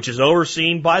 which is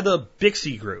overseen by the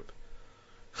Bixby Group.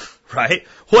 Right?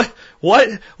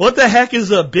 What the heck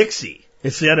is a Bixby?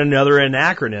 It's yet another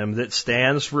acronym that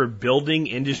stands for Building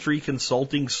Industry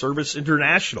Consulting Service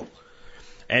International.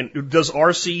 And does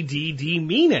RCDD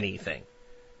mean anything?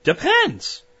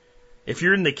 Depends. If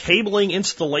you're in the cabling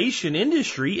installation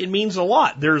industry, it means a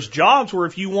lot. There's jobs where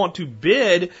if you want to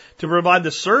bid to provide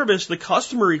the service, the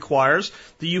customer requires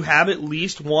that you have at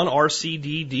least one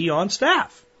RCDD on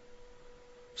staff.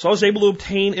 So I was able to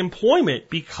obtain employment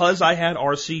because I had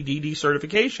RCDD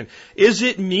certification. Is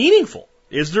it meaningful?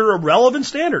 Is there a relevant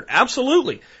standard?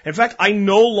 Absolutely. In fact, I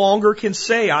no longer can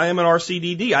say I am an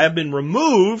RCDD. I have been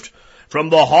removed from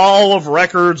the Hall of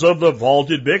Records of the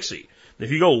vaulted Bixby.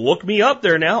 If you go look me up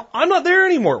there now, I'm not there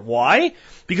anymore. Why?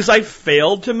 Because I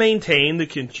failed to maintain the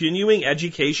continuing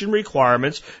education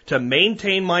requirements to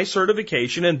maintain my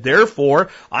certification, and therefore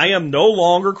I am no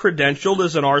longer credentialed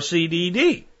as an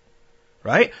RCDD.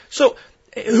 Right? So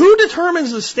who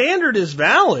determines the standard is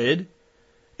valid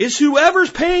is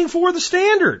whoever's paying for the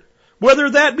standard,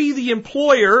 whether that be the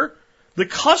employer, the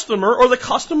customer, or the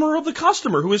customer of the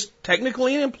customer, who is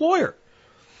technically an employer.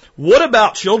 What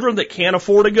about children that can't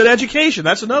afford a good education?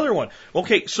 That's another one.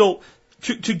 Okay, so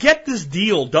to get this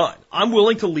deal done, I'm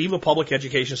willing to leave a public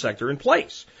education sector in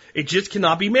place. It just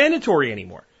cannot be mandatory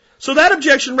anymore. So that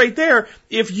objection right there,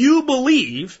 if you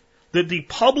believe that the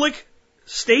public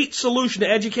state solution to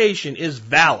education is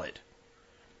valid,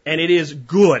 and it is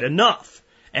good enough,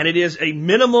 and it is a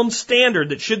minimum standard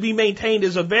that should be maintained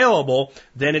as available,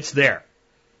 then it's there.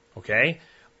 Okay?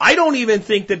 I don't even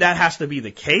think that that has to be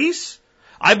the case.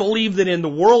 I believe that in the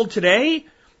world today,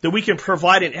 that we can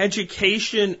provide an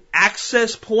education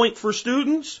access point for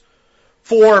students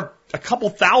for a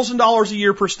couple $1,000s a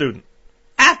year per student.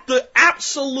 At the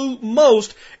absolute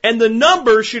most, and the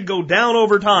number should go down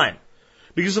over time.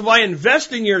 Because if I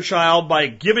invest in your child by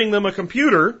giving them a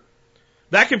computer,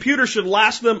 that computer should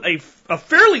last them a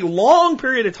fairly long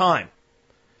period of time.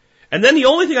 And then the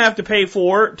only thing I have to pay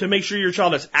for to make sure your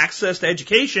child has access to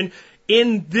education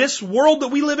in this world that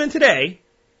we live in today,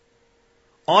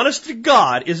 honest to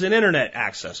God, is an internet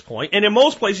access point. And in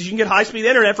most places, you can get high-speed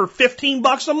internet for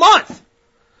 $15 a month.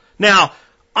 Now,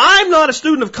 I'm not a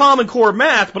student of Common Core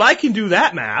math, but I can do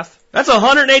that math. That's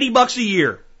 $180 a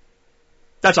year.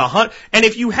 And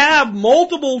if you have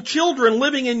multiple children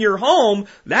living in your home,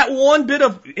 that one bit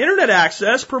of internet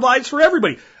access provides for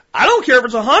everybody. I don't care if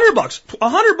it's $100.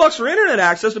 $100 for internet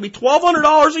access would be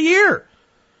 $1,200 a year.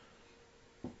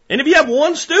 And if you have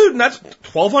one student, that's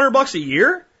 $1,200 a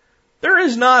year. There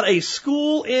is not a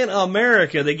school in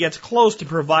America that gets close to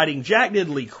providing jack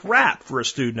diddly crap for a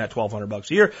student at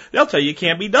 $1,200 a year. They'll tell you it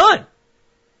can't be done.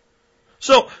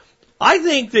 So I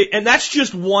think that, and that's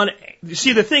just one.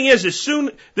 See, the thing is,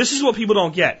 this is what people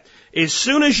don't get. As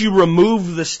soon as you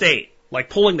remove the state, like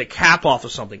pulling the cap off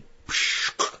of something,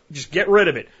 just get rid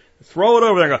of it. Throw it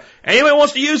over there and go, anyone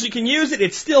wants to use it can use it.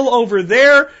 It's still over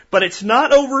there, but it's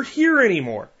not over here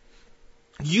anymore.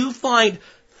 You find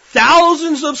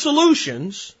thousands of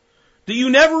solutions that you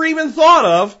never even thought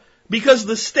of because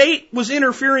the state was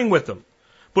interfering with them.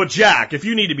 But Jack, if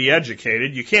you need to be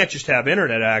educated, you can't just have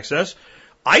internet access.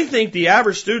 I think the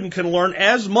average student can learn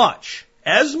as much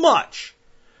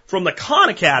from the Khan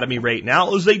Academy right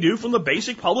now as they do from the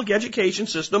basic public education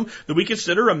system that we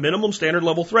consider a minimum standard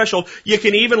level threshold. You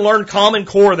can even learn Common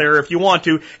Core there if you want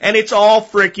to, and it's all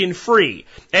freaking free.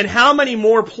 And how many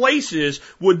more places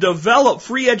would develop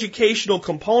free educational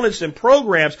components and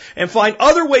programs and find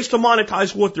other ways to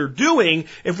monetize what they're doing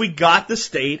if we got the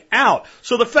state out?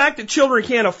 So the fact that children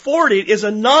can't afford it is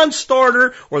a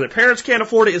non-starter, or that parents can't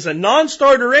afford it is a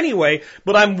non-starter anyway,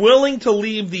 but I'm willing to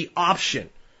leave the option.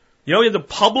 You know, the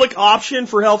public option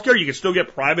for healthcare, you can still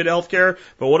get private healthcare,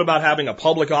 but what about having a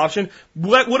public option?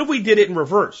 What if we did it in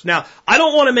reverse? Now, I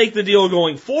don't want to make the deal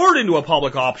going forward into a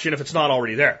public option if it's not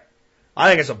already there. I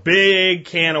think it's a big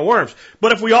can of worms.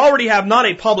 But if we already have not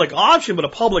a public option, but a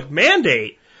public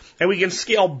mandate, and we can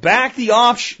scale back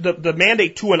the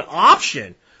mandate to an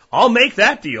option, I'll make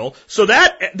that deal. So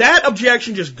that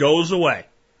objection just goes away.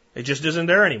 It just isn't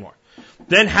there anymore.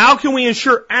 Then how can we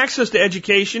ensure access to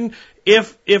education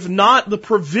if not the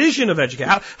provision of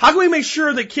education? How can we make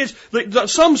sure that kids, that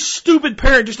some stupid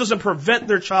parent just doesn't prevent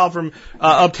their child from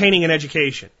obtaining an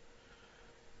education?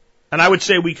 And I would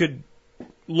say we could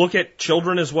look at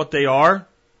children as what they are,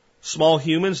 small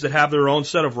humans that have their own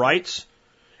set of rights,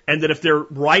 and that if their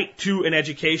right to an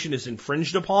education is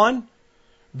infringed upon,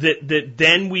 that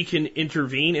then we can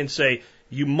intervene and say,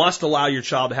 you must allow your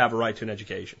child to have a right to an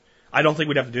education. I don't think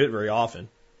we'd have to do it very often.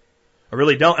 I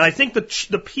really don't. And I think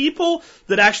the people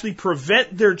that actually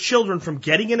prevent their children from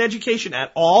getting an education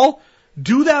at all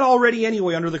do that already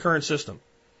anyway under the current system.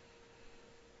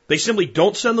 They simply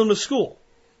don't send them to school.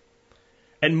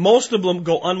 And most of them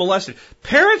go unmolested.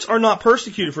 Parents are not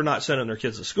persecuted for not sending their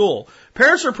kids to school.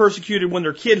 Parents are persecuted when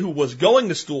their kid who was going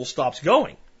to school stops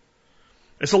going.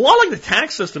 It's a lot like the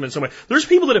tax system in some way. There's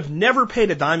people that have never paid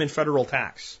a dime in federal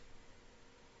tax.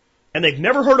 And they've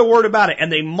never heard a word about it, and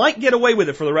they might get away with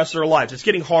it for the rest of their lives. It's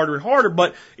getting harder and harder,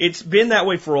 but it's been that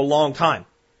way for a long time.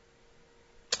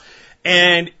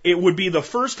 And it would be the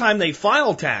first time they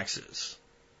file taxes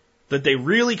that they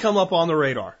really come up on the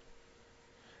radar.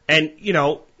 And,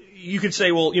 you could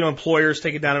say, well, employers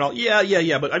take it down and all.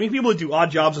 Yeah. But I mean, people that do odd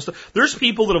jobs and stuff. There's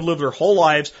people that have lived their whole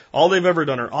lives. All they've ever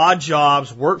done are odd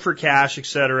jobs, work for cash,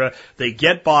 etc. They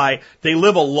get by. They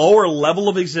live a lower level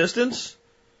of existence,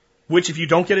 which if you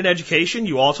don't get an education,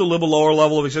 you also live a lower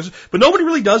level of existence. But nobody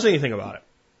really does anything about it.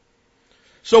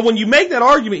 So when you make that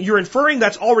argument, you're inferring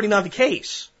that's already not the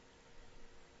case.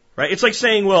 Right? It's like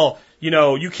saying, well,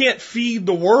 you can't feed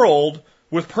the world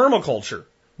with permaculture,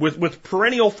 with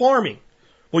perennial farming.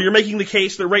 Well, you're making the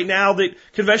case that right now that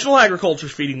conventional agriculture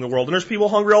is feeding the world, and there's people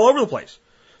hungry all over the place.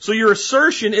 So your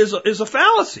assertion is a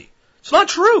fallacy. It's not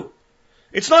true.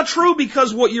 It's not true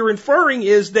because what you're inferring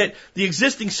is that the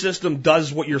existing system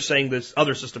does what you're saying this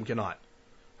other system cannot.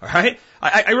 All right?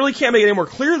 I really can't make it any more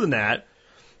clear than that.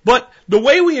 But the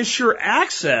way we ensure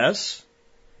access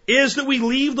is that we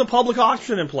leave the public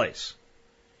option in place.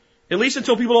 At least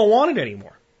until people don't want it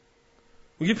anymore.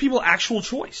 We give people actual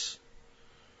choice.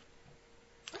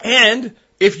 And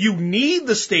if you need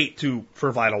the state to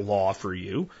provide a law for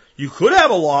you, you could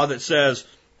have a law that says,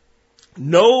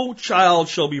 no child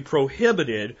shall be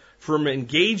prohibited from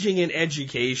engaging in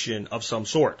education of some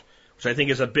sort, which I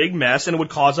think is a big mess and it would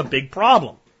cause a big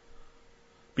problem.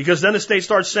 Because then the state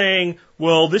starts saying,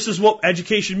 well, this is what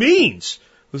education means.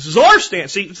 This is our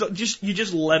stance. See, you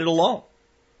just let it alone.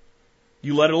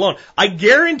 You let it alone. I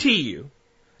guarantee you,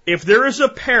 if there is a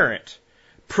parent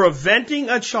preventing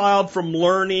a child from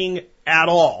learning at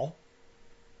all,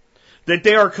 that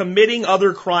they are committing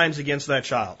other crimes against that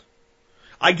child.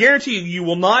 I guarantee you, you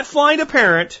will not find a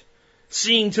parent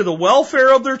seeing to the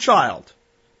welfare of their child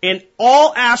in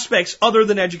all aspects other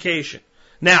than education.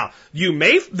 Now, you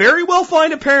may very well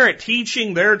find a parent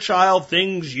teaching their child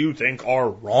things you think are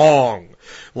wrong.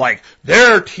 Like,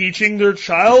 they're teaching their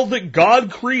child that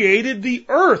God created the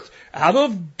earth out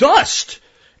of dust,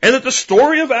 and that the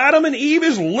story of Adam and Eve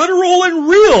is literal and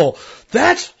real.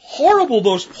 That's horrible.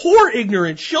 Those poor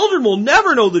ignorant children will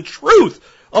never know the truth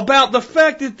about the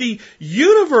fact that the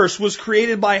universe was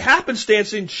created by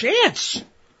happenstance and chance.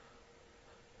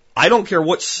 I don't care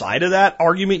what side of that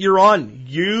argument you're on.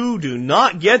 You do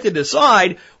not get to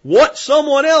decide what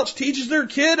someone else teaches their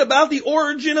kid about the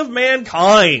origin of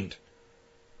mankind.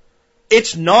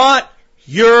 It's not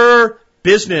your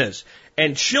business.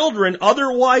 And children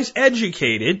otherwise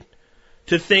educated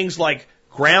to things like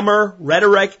grammar,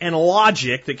 rhetoric, and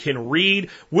logic that can read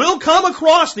will come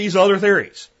across these other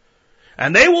theories.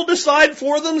 And they will decide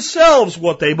for themselves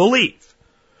what they believe.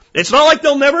 It's not like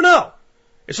they'll never know.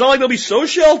 It's not like they'll be so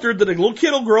sheltered that a little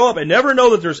kid will grow up and never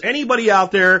know that there's anybody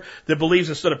out there that believes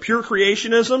instead of pure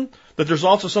creationism, that there's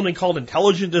also something called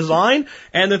intelligent design,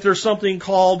 and that there's something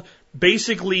called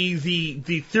basically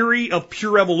the theory of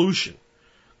pure evolution.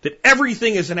 That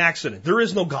everything is an accident. There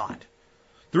is no God.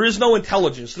 There is no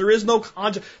intelligence. There is no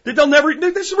concept. That they'll never,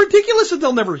 this is ridiculous that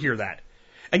they'll never hear that.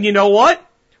 And you know what?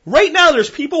 Right now there's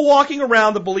people walking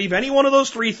around that believe any one of those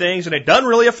three things, and it doesn't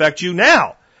really affect you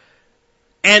now.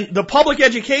 And the public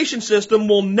education system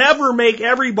will never make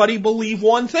everybody believe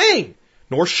one thing,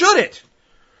 nor should it.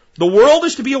 The world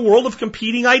is to be a world of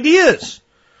competing ideas.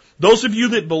 Those of you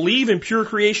that believe in pure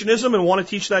creationism and want to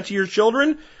teach that to your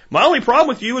children, my only problem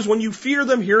with you is when you fear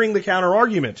them hearing the counter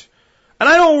argument. And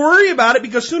I don't worry about it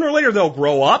because sooner or later they'll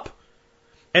grow up.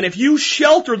 And if you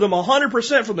shelter them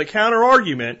 100% from the counter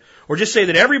argument, or just say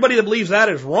that everybody that believes that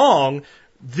is wrong,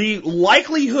 the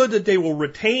likelihood that they will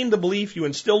retain the belief you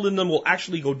instilled in them will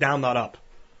actually go down, not up.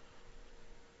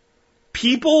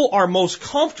 People are most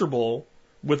comfortable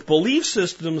with belief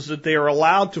systems that they are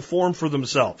allowed to form for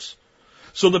themselves.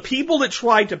 So the people that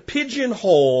try to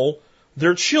pigeonhole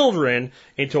their children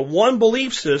into one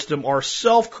belief system are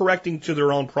self-correcting to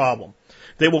their own problem.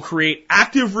 They will create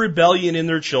active rebellion in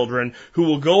their children who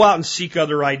will go out and seek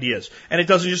other ideas. And it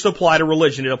doesn't just apply to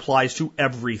religion, it applies to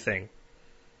everything.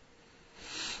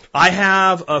 I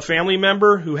have a family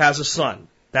member who has a son.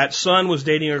 That son was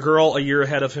dating a girl a year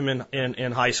ahead of him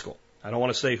in high school. I don't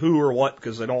want to say who or what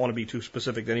because I don't want to be too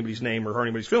specific to anybody's name or hurt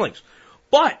anybody's feelings.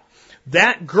 But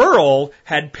that girl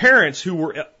had parents who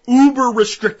were uber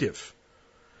restrictive.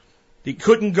 They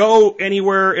couldn't go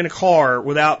anywhere in a car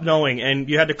without knowing, and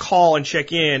you had to call and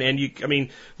check in. And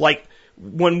like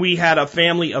when we had a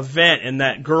family event and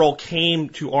that girl came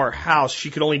to our house,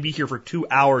 she could only be here for 2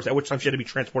 hours, at which time she had to be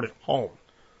transported home.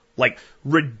 Like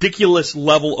ridiculous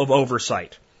level of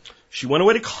oversight. She went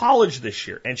away to college this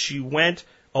year, and she went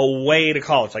away to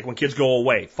college, like when kids go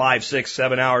away, 5, 6,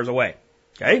 7 hours away.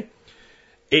 Okay?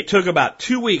 It took about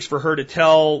 2 weeks for her to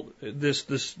tell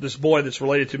this boy that's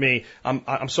related to me,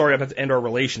 I'm sorry, I have to end our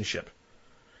relationship.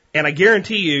 And I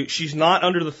guarantee you, she's not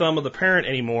under the thumb of the parent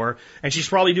anymore, and she's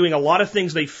probably doing a lot of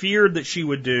things they feared that she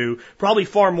would do, probably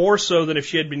far more so than if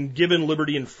she had been given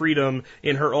liberty and freedom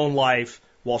in her own life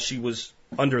while she was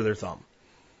under their thumb,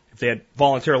 if they had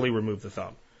voluntarily removed the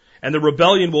thumb. And the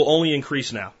rebellion will only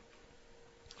increase now.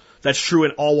 That's true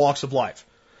in all walks of life.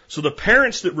 So the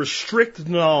parents that restrict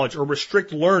knowledge or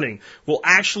restrict learning will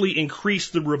actually increase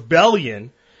the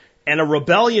rebellion, and a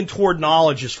rebellion toward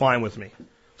knowledge is fine with me.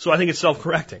 So I think it's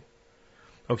self-correcting.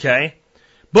 Okay?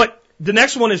 But the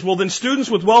next one is, well, then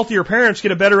students with wealthier parents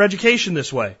get a better education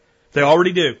this way. They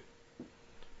already do.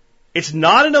 It's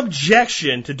not an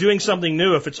objection to doing something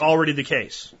new if it's already the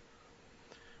case.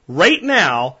 Right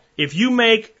now, if you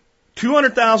make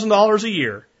 $200,000 a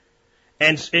year,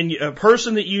 and a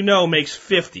person that you know makes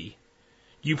 50,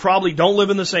 you probably don't live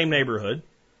in the same neighborhood.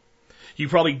 You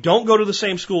probably don't go to the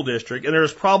same school district, and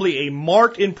there's probably a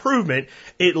marked improvement,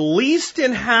 at least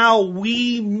in how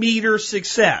we meter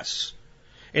success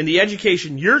in the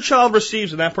education your child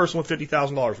receives and that person with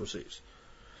 $50,000 receives.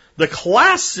 The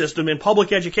class system in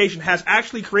public education has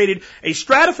actually created a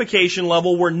stratification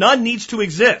level where none needs to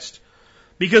exist.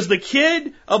 Because the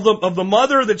kid of the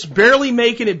mother that's barely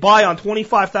making it by on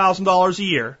 $25,000 a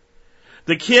year,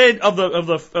 the kid of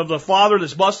the father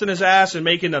that's busting his ass and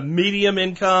making a medium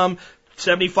income,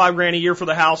 $75,000 a year for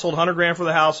the household, $100,000 for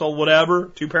the household, whatever,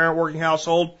 2-parent working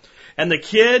household, and the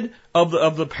kid of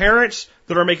the parents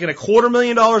that are making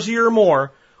 $250,000 a year or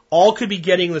more, all could be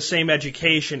getting the same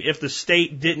education if the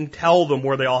state didn't tell them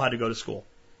where they all had to go to school.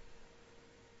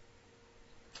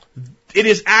 It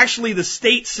is actually the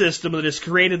state system that has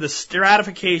created the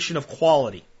stratification of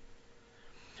quality.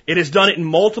 It has done it in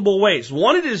multiple ways.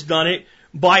 One, it has done it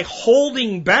by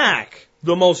holding back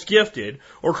the most gifted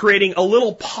or creating a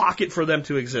little pocket for them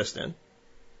to exist in.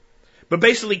 But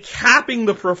basically capping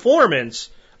the performance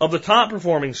of the top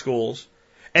performing schools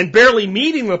and barely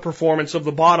meeting the performance of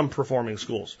the bottom performing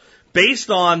schools based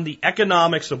on the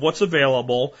economics of what's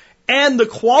available and the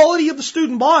quality of the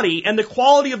student body and the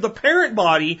quality of the parent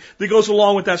body that goes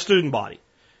along with that student body.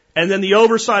 And then the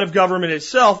oversight of government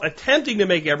itself attempting to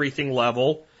make everything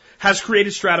level has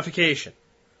created stratification.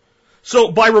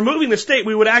 So by removing the state,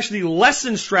 we would actually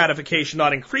lessen stratification,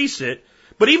 not increase it.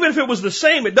 But even if it was the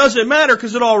same, it doesn't matter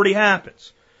because it already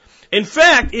happens. In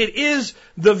fact, it is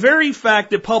the very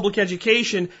fact that public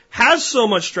education has so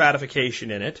much stratification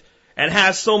in it and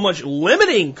has so much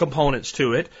limiting components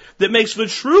to it that makes the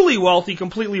truly wealthy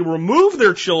completely remove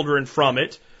their children from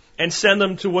it and send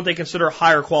them to what they consider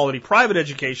higher quality private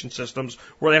education systems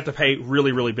where they have to pay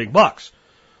really, really big bucks.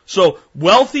 So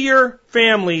wealthier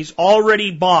families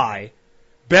already buy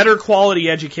better quality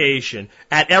education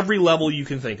at every level you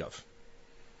can think of.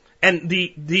 And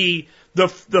the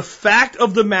fact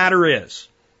of the matter is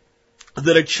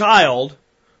that a child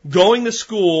going to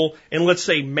school in, let's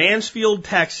say, Mansfield,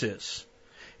 Texas,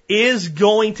 is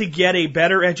going to get a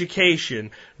better education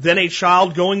than a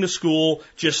child going to school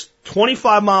just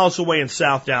 25 miles away in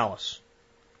South Dallas.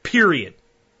 Period.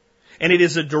 And it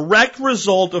is a direct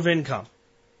result of income.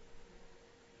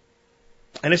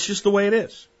 And it's just the way it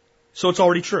is. So it's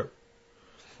already true.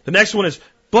 The next one is,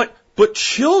 but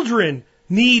children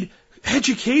need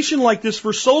education like this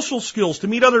for social skills, to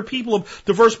meet other people of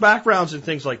diverse backgrounds and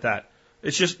things like that.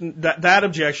 It's just, that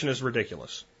objection is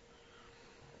ridiculous.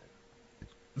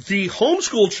 The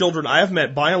homeschool children I have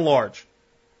met, by and large,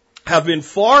 have been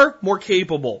far more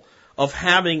capable of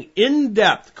having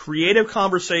in-depth, creative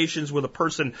conversations with a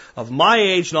person of my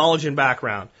age, knowledge, and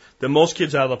background than most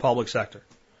kids out of the public sector.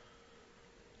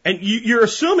 And you're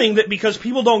assuming that because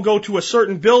people don't go to a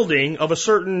certain building of a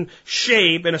certain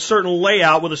shape and a certain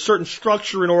layout with a certain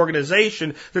structure and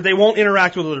organization that they won't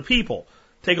interact with other people.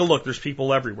 Take a look. There's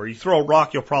people everywhere. You throw a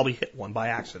rock, you'll probably hit one by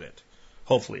accident.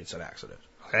 Hopefully it's an accident.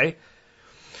 Okay?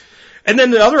 And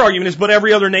then the other argument is, but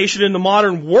every other nation in the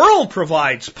modern world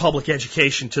provides public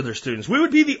education to their students. We would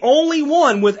be the only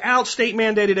one without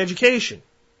state-mandated education.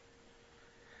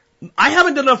 I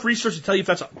haven't done enough research to tell you if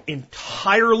that's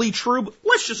entirely true, but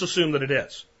let's just assume that it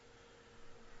is.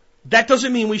 That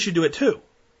doesn't mean we should do it too.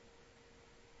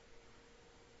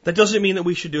 That doesn't mean that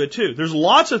we should do it too. There's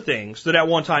lots of things that at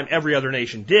one time every other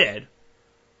nation did,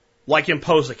 like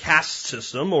impose a caste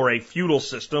system or a feudal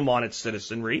system on its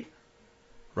citizenry,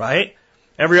 right?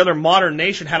 Every other modern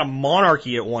nation had a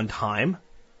monarchy at one time.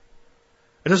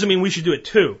 It doesn't mean we should do it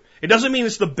too. It doesn't mean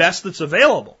it's the best that's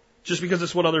available, just because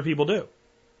it's what other people do.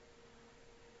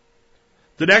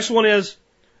 The next one is,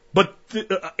 but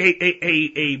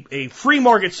a free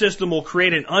market system will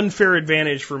create an unfair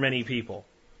advantage for many people.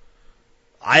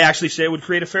 I actually say it would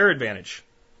create a fair advantage.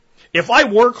 If I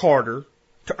work harder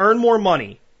to earn more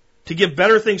money, to give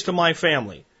better things to my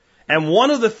family, and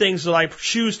one of the things that I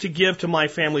choose to give to my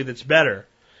family that's better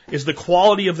is the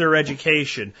quality of their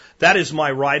education, that is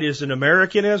my right as an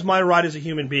American, as my right as a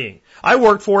human being. I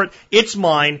worked for it. It's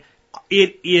mine.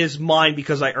 It is mine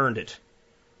because I earned it.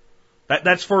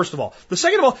 That's first of all. The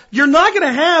second of all, you're not going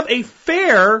to have a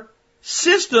fair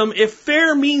system if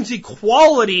fair means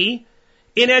equality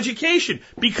in education,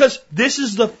 because this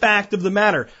is the fact of the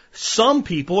matter. Some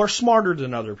people are smarter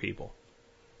than other people.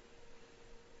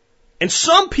 And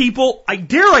some people,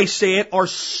 dare I say it, are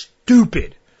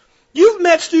stupid. You've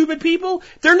met stupid people.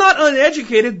 They're not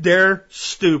uneducated, they're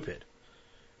stupid.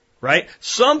 Right?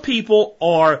 Some people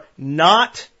are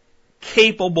not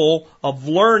capable of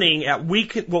learning at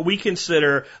what we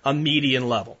consider a median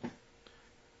level.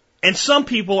 And some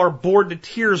people are bored to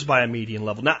tears by a median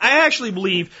level. Now, I actually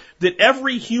believe that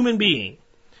every human being,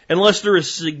 unless there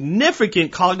is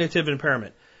significant cognitive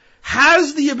impairment,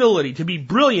 has the ability to be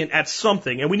brilliant at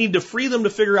something, and we need to free them to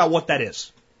figure out what that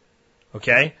is.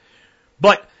 Okay?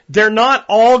 But they're not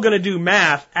all going to do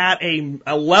math at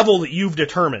a level that you've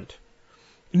determined.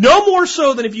 No more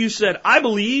so than if you said, I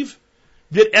believe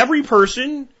that every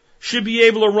person should be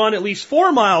able to run at least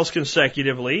 4 miles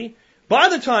consecutively by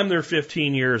the time they're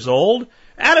 15 years old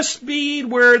at a speed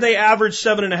where they average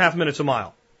 7.5 minutes a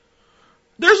mile.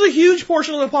 There's a huge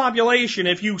portion of the population,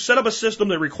 if you set up a system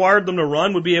that required them to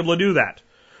run, would be able to do that.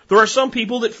 There are some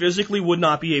people that physically would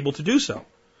not be able to do so.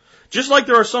 Just like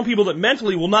there are some people that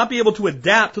mentally will not be able to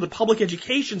adapt to the public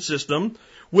education system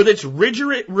with its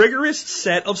rigorous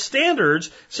set of standards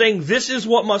saying this is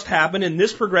what must happen in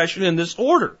this progression, in this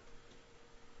order.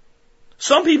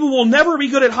 Some people will never be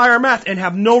good at higher math and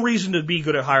have no reason to be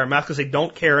good at higher math because they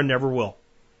don't care and never will.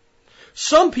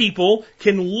 Some people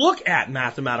can look at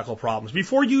mathematical problems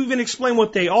before you even explain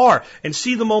what they are and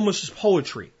see them almost as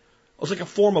poetry. It's like a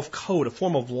form of code, a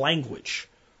form of language.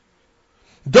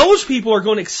 Those people are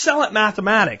going to excel at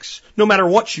mathematics no matter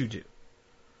what you do.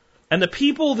 And the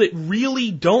people that really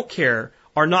don't care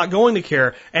are not going to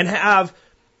care and have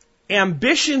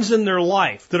ambitions in their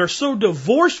life that are so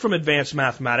divorced from advanced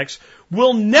mathematics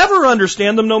will never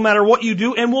understand them no matter what you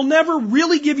do and will never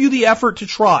really give you the effort to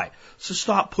try. So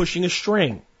stop pushing a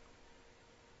string.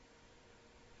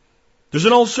 There's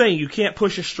an old saying, you can't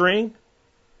push a string.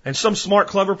 And some smart,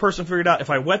 clever person figured out if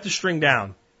I wet the string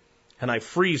down and I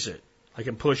freeze it, I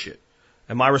can push it.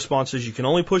 And my response is you can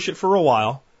only push it for a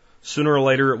while. Sooner or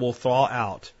later it will thaw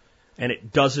out. And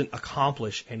it doesn't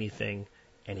accomplish anything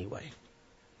anyway.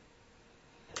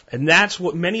 And that's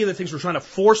what many of the things we're trying to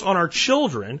force on our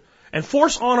children and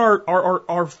force on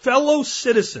our fellow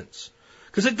citizens.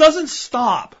 Because it doesn't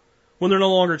stop when they're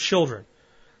no longer children.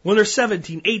 When they're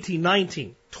 17, 18,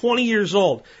 19, 20 years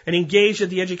old and engaged at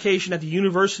the education at the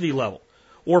university level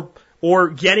or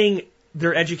getting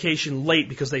their education late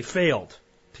because they failed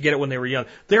to get it when they were young.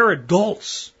 They're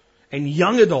adults and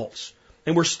young adults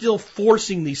and we're still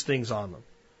forcing these things on them.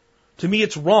 To me,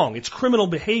 it's wrong. It's criminal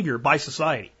behavior by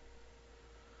society.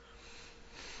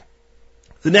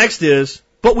 The next is,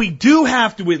 but we do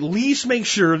have to at least make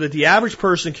sure that the average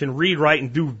person can read, write,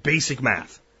 and do basic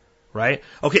math. Right?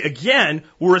 Okay, again,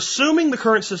 we're assuming the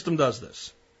current system does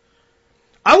this.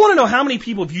 I want to know how many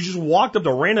people, if you just walked up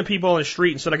to random people on the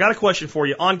street and said, I got a question for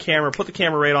you on camera, put the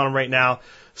camera right on them right now,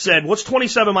 said, what's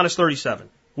 27 minus 37?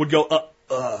 Would go,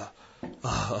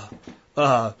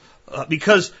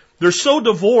 because they're so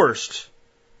divorced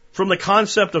from the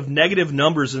concept of negative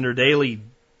numbers in their daily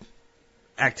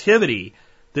activity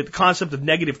that the concept of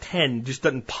negative 10 just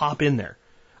doesn't pop in there.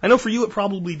 I know for you it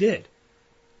probably did.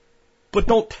 But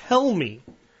don't tell me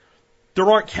there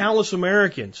aren't countless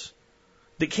Americans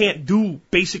that can't do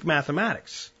basic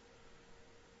mathematics.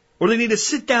 Or they need to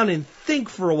sit down and think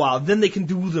for a while, then they can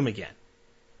do them again.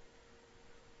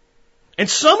 And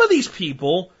some of these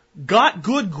people got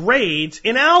good grades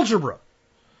in algebra.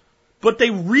 But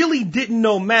they really didn't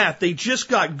know math. They just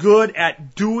got good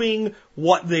at doing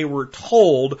what they were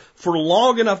told for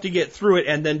long enough to get through it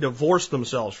and then divorce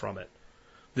themselves from it.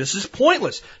 This is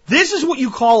pointless. This is what you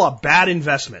call a bad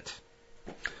investment.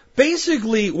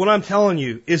 Basically, what I'm telling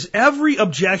you is every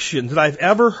objection that I've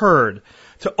ever heard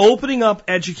to opening up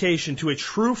education to a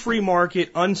true free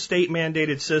market, unstate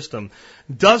mandated system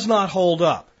does not hold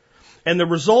up. And the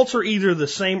results are either the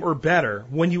same or better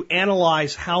when you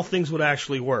analyze how things would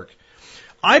actually work.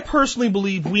 I personally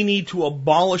believe we need to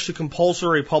abolish the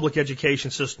compulsory public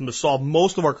education system to solve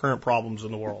most of our current problems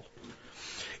in the world.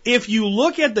 If you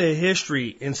look at the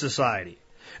history in society,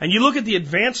 and you look at the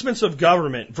advancements of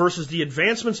government versus the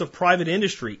advancements of private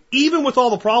industry, even with all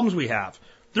the problems we have,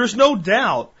 there's no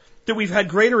doubt that we've had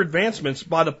greater advancements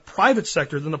by the private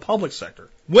sector than the public sector.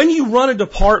 When you run a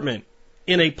department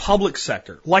in a public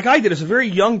sector, like I did as a very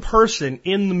young person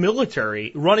in the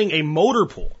military running a motor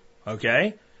pool,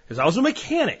 okay? Because I was a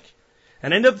mechanic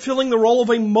and ended up filling the role of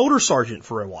a motor sergeant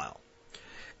for a while.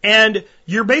 And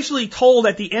you're basically told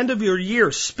at the end of your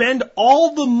year, spend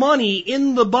all the money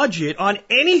in the budget on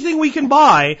anything we can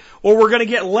buy or we're going to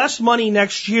get less money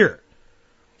next year.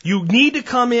 You need to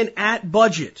come in at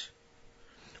budget.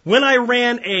 When I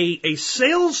ran a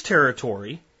sales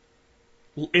territory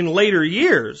in later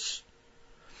years,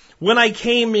 when I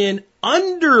came in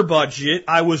under budget,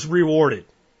 I was rewarded.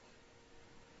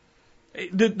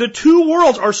 The two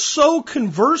worlds are so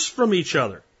converse from each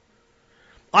other.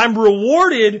 I'm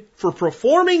rewarded for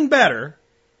performing better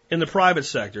in the private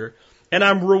sector, and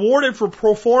I'm rewarded for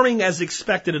performing as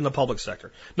expected in the public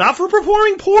sector. Not for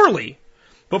performing poorly,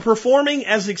 but performing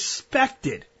as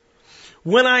expected.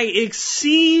 When I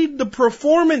exceed the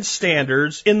performance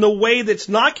standards in the way that's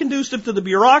not conducive to the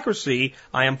bureaucracy,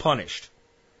 I am punished.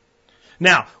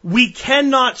 Now, we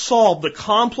cannot solve the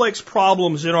complex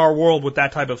problems in our world with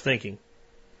that type of thinking.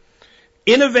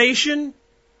 Innovation,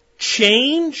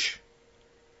 change,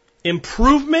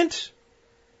 improvement,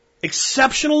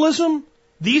 exceptionalism,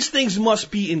 these things must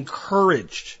be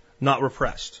encouraged, not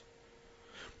repressed.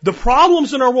 The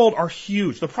problems in our world are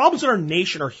huge. The problems in our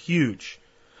nation are huge.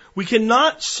 We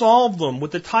cannot solve them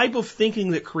with the type of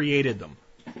thinking that created them.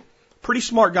 Pretty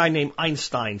smart guy named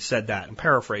Einstein said that. I'm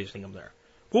paraphrasing him there.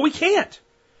 Well, we can't.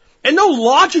 And no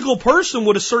logical person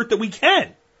would assert that we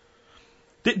can.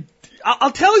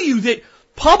 I'll tell you that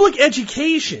public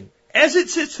education, as it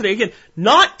sits today, again,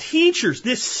 not teachers,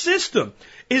 this system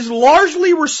is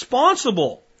largely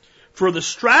responsible for the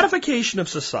stratification of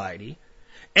society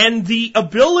and the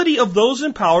ability of those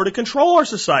in power to control our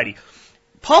society.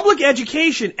 Public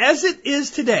education, as it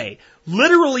is today,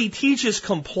 literally teaches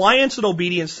compliance and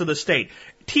obedience to the state.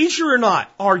 Teacher or not,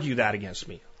 argue that against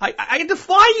me. I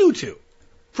defy you to.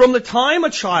 From the time a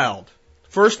child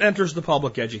first enters the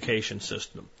public education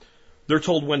system, they're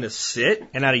told when to sit,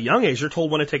 and at a young age, they're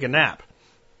told when to take a nap,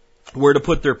 where to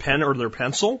put their pen or their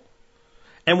pencil.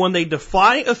 And when they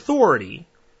defy authority,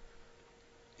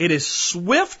 it is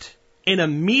swift and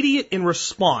immediate in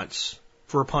response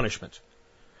for a punishment.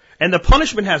 And the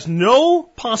punishment has no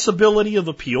possibility of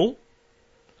appeal,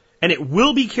 and it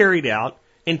will be carried out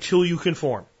until you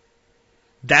conform.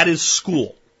 That is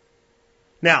school.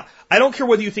 Now, I don't care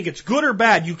whether you think it's good or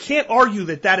bad, you can't argue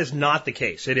that that is not the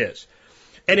case. It is.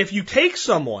 And if you take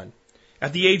someone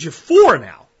at the age of 4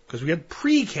 now, because we have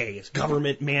pre-K, it's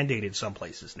government mandated some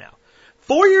places now.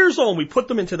 4 years old, we put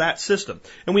them into that system.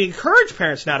 And we encourage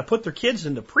parents now to put their kids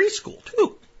into preschool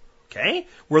too. Okay?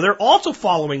 Where they're also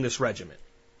following this regimen.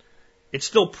 It's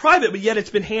still private, but yet it's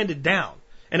been handed down.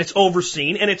 And it's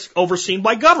overseen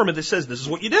by government that says this is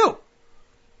what you do.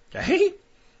 Okay?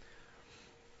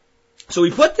 So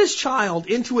we put this child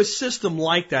into a system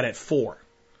like that at 4.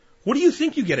 What do you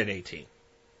think you get at 18?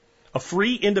 A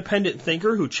free, independent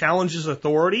thinker who challenges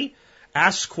authority,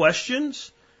 asks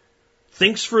questions,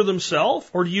 thinks for themselves,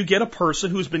 or do you get a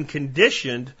person who's been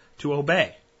conditioned to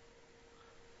obey?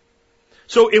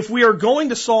 So if we are going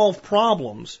to solve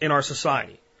problems in our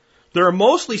society, they are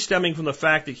mostly stemming from the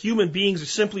fact that human beings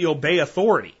simply obey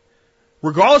authority,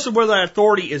 regardless of whether that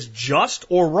authority is just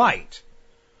or right.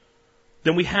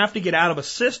 Then we have to get out of a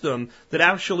system that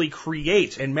actually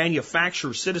creates and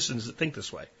manufactures citizens that think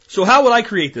this way. So how would I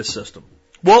create this system?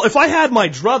 Well, if I had my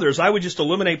druthers, I would just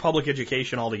eliminate public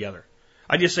education altogether.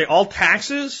 I'd just say all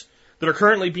taxes that are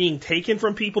currently being taken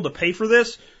from people to pay for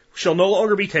this shall no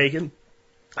longer be taken.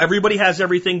 Everybody has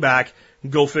everything back.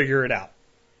 Go figure it out.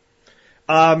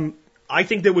 I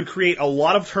think that would create a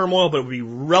lot of turmoil, but it would be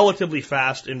relatively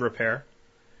fast in repair.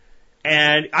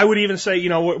 And I would even say,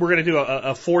 we're going to do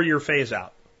a 4-year phase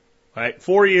out, right?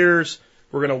 4 years,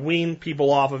 we're going to wean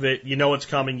people off of it. You know it's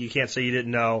coming. You can't say you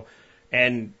didn't know,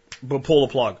 and pull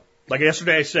the plug. Like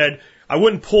yesterday I said, I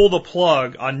wouldn't pull the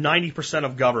plug on 90%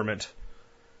 of government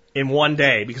in one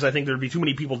day because I think there'd be too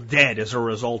many people dead as a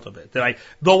result of it.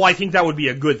 Though I think that would be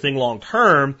a good thing long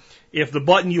term, if the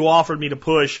button you offered me to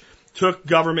push took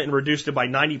government and reduced it by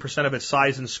 90% of its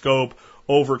size and scope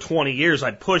over 20 years,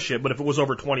 I'd push it, but if it was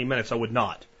over 20 minutes, I would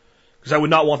not. Because I would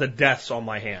not want the deaths on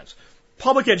my hands.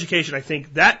 Public education, I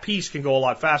think that piece can go a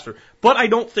lot faster, but I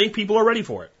don't think people are ready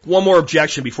for it. One more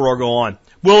objection before I go on.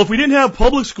 Well, if we didn't have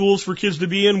public schools for kids to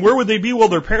be in, where would they be while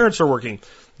their parents are working?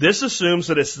 This assumes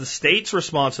that it's the state's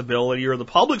responsibility or the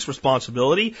public's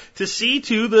responsibility to see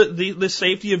to the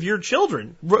safety of your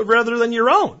children rather than your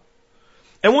own.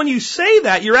 And when you say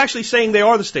that, you're actually saying they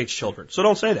are the state's children. So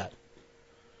don't say that.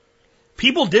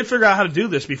 People did figure out how to do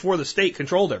this before the state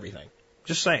controlled everything.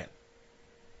 Just saying.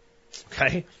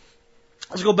 Okay?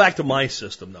 Let's go back to my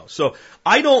system, though. So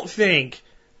I don't think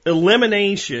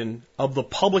elimination of the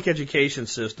public education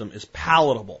system is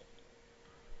palatable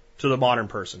to the modern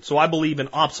person. So I believe in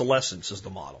obsolescence as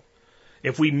the model.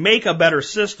 If we make a better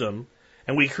system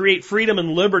and we create freedom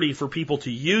and liberty for people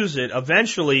to use it,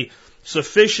 eventually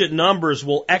sufficient numbers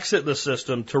will exit the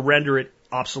system to render it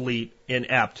obsolete,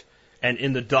 inept, and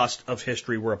in the dust of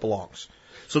history where it belongs.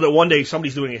 So that one day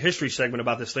somebody's doing a history segment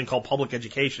about this thing called public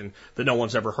education that no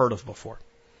one's ever heard of before.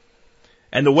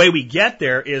 And the way we get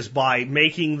there is by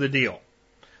making the deal.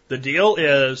 The deal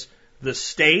is the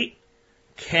state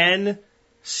can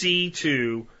see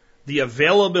to the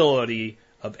availability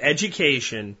of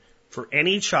education for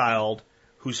any child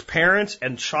whose parents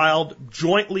and child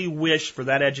jointly wish for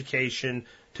that education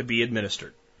to be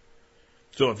administered.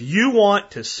 So if you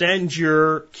want to send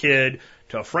your kid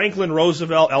to Franklin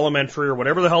Roosevelt Elementary or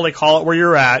whatever the hell they call it where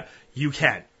you're at, you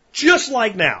can. Just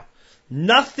like now.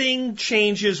 Nothing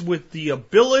changes with the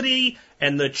ability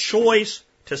and the choice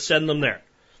to send them there.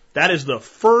 That is the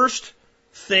first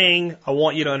thing I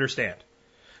want you to understand.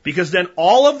 Because then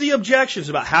all of the objections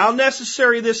about how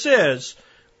necessary this is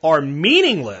are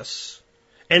meaningless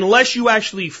unless you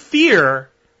actually fear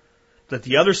that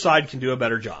the other side can do a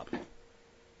better job.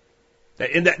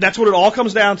 And that's what it all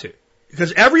comes down to.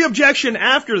 Because every objection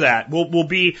after that will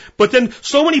be, but then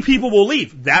so many people will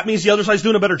leave. That means the other side's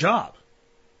doing a better job.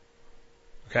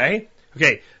 Okay?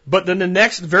 Okay. But then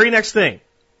the very next thing,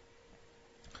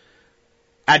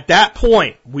 At that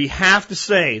point, we have to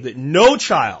say that no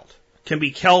child can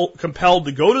be compelled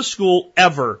to go to school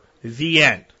ever, the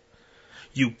end.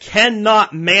 You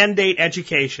cannot mandate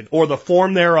education or the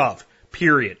form thereof,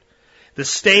 period. The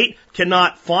state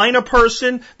cannot fine a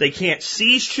person, they can't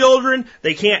seize children,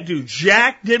 they can't do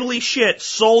jack diddly shit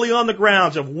solely on the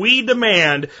grounds of we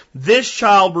demand this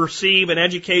child receive an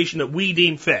education that we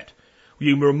deem fit.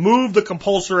 You remove the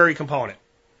compulsory component.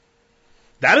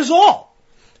 That is all.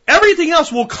 Everything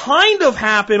else will kind of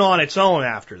happen on its own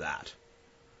after that.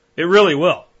 It really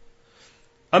will.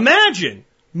 Imagine,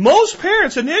 most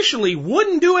parents initially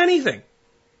wouldn't do anything.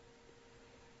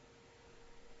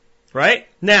 Right?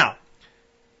 Now,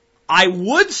 I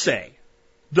would say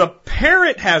the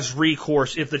parent has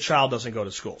recourse if the child doesn't go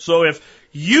to school. So if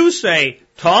you say,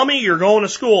 Tommy, you're going to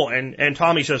school, and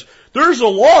Tommy says, there's a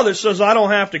law that says I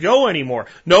don't have to go anymore.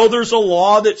 No, there's a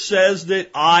law that says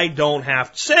that I don't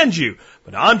have to send you.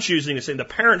 But I'm choosing to say the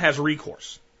parent has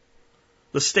recourse.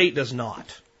 The state does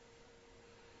not.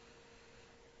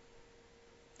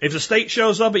 If the state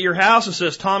shows up at your house and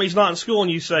says Tommy's not in school,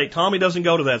 and you say Tommy doesn't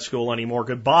go to that school anymore,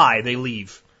 goodbye, they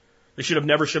leave. They should have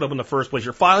never showed up in the first place.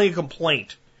 You're filing a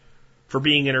complaint for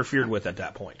being interfered with at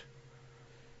that point.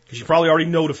 Because you probably already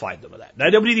notified them of that.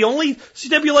 That would be the only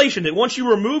stipulation, that once you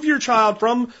remove your child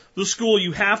from the school,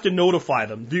 you have to notify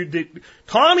them.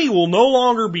 Tommy will no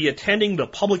longer be attending the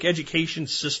public education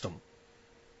system.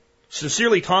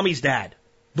 Sincerely, Tommy's dad.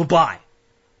 Bye-bye.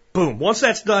 Boom. Once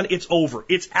that's done, it's over.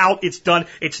 It's out. It's done.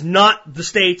 It's not the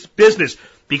state's business.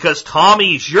 Because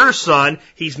Tommy's your son,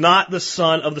 he's not the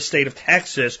son of the state of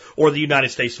Texas or the United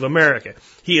States of America.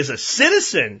 He is a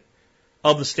citizen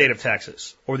of the state of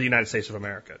Texas or the United States of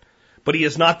America. But he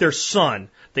is not their son.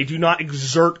 They do not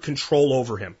exert control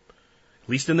over him, at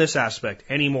least in this aspect,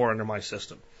 anymore under my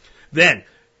system. Then,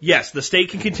 yes, the state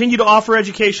can continue to offer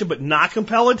education but not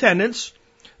compel attendance.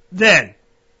 Then,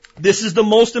 this is the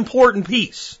most important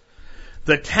piece.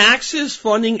 The taxes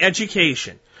funding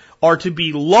education are to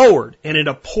be lowered in an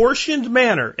apportioned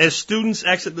manner as students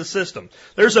exit the system.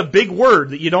 There's a big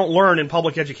word that you don't learn in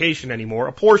public education anymore,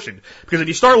 apportioned. Because if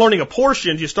you start learning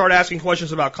apportioned, you start asking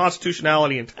questions about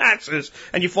constitutionality and taxes,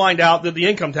 and you find out that the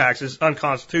income tax is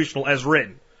unconstitutional as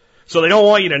written. So they don't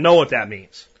want you to know what that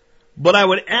means. But I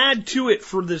would add to it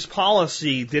for this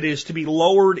policy that is to be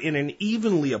lowered in an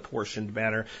evenly apportioned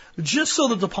manner, just so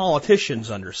that the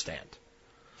politicians understand.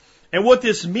 And what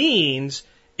this means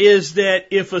is that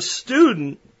if a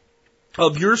student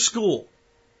of your school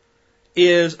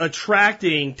is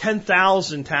attracting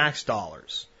 10,000 tax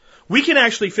dollars, we can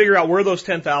actually figure out where those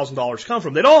 $10,000 come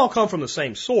from. They don't all come from the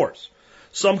same source.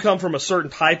 Some come from a certain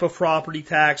type of property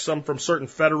tax, some from certain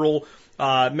federal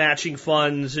matching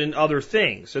funds and other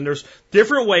things. And there's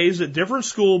different ways that different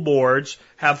school boards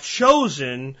have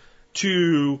chosen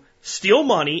to steal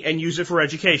money and use it for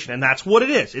education. And that's what it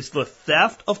is. It's the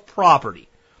theft of property.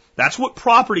 That's what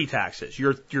property tax is.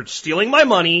 You're stealing my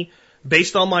money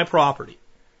based on my property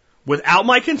without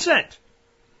my consent.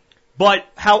 But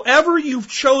however you've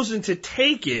chosen to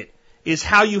take it is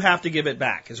how you have to give it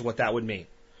back, is what that would mean.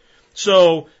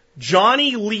 So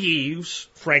Johnny leaves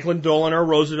Franklin Delano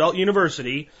Roosevelt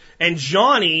University, and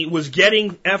Johnny was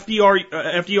getting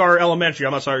FDR Elementary.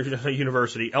 I'm not sorry,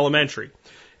 University, Elementary.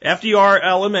 FDR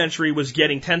Elementary was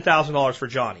getting $10,000 for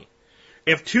Johnny.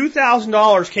 If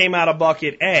 $2,000 came out of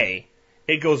bucket A,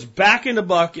 it goes back into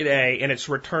bucket A and it's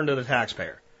returned to the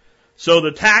taxpayer. So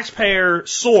the taxpayer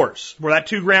source, where that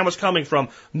 $2,000 was coming from,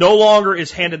 no longer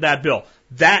is handed that bill.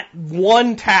 That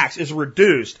one tax is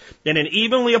reduced in an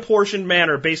evenly apportioned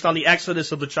manner based on the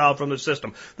exodus of the child from the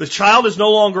system. The child is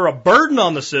no longer a burden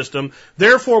on the system,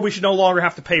 therefore we should no longer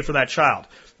have to pay for that child.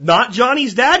 Not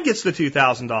Johnny's dad gets the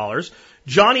 $2,000.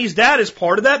 Johnny's dad is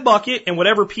part of that bucket, and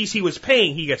whatever piece he was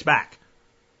paying, he gets back.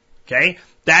 Okay?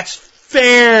 That's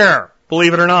fair,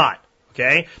 believe it or not.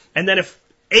 Okay? And then if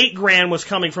 $8,000 was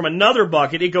coming from another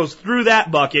bucket, it goes through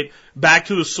that bucket back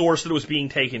to the source that it was being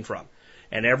taken from.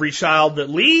 And every child that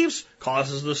leaves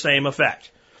causes the same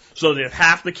effect. So that if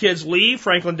half the kids leave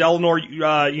Franklin Delano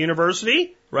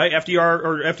University, right,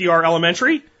 FDR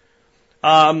Elementary,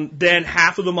 then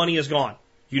half of the money is gone.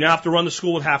 You now have to run the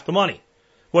school with half the money.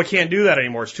 Well, I can't do that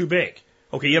anymore. It's too big.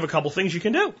 Okay, you have a couple things you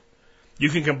can do. You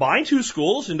can combine two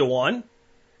schools into one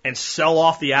and sell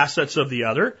off the assets of the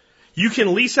other. You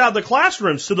can lease out the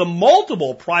classrooms to the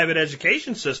multiple private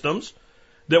education systems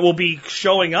that will be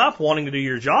showing up wanting to do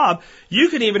your job. You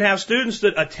can even have students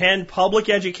that attend public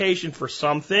education for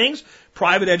some things,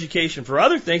 private education for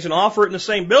other things, and offer it in the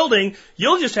same building.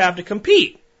 You'll just have to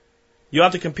compete. You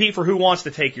have to compete for who wants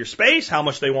to take your space, how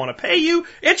much they want to pay you.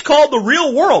 It's called the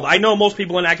real world. I know most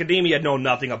people in academia know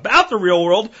nothing about the real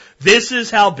world. This is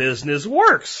how business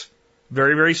works.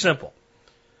 Very, very simple.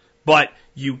 But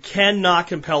you cannot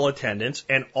compel attendance,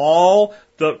 and all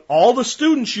the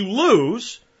students you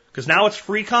lose, because now it's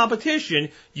free competition,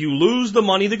 you lose the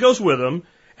money that goes with them,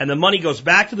 and the money goes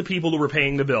back to the people who are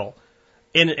paying the bill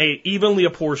in a evenly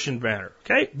apportioned manner.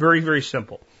 Okay? Very, very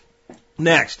simple.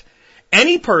 Next.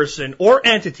 Any person or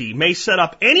entity may set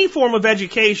up any form of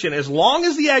education as long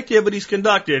as the activities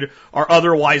conducted are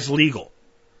otherwise legal.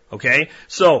 Okay?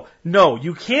 So, no,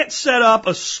 you can't set up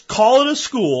call it a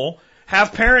school,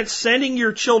 have parents sending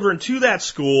your children to that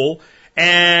school,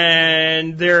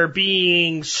 and they're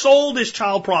being sold as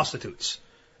child prostitutes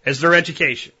as their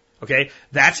education. Okay?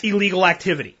 That's illegal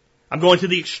activity. I'm going to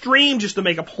the extreme just to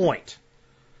make a point.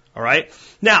 All right?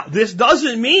 Now, this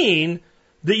doesn't mean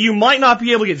that you might not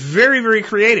be able to get very, very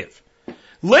creative.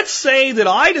 Let's say that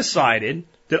I decided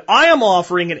that I am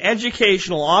offering an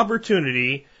educational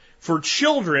opportunity for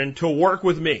children to work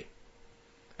with me.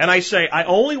 And I say, I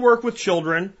only work with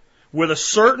children with a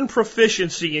certain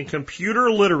proficiency in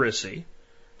computer literacy.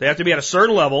 They have to be at a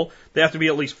certain level. They have to be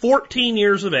at least 14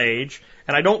 years of age.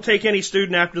 And I don't take any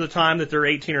student after the time that they're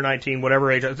 18 or 19,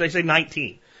 whatever age. They say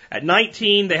 19. At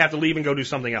 19, they have to leave and go do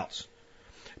something else.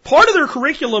 Part of their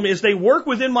curriculum is they work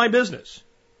within my business.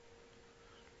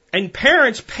 And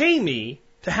parents pay me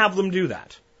to have them do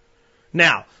that.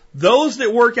 Now, those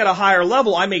that work at a higher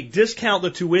level, I may discount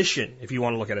the tuition, if you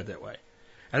want to look at it that way.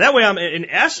 And that way I'm, in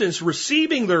essence,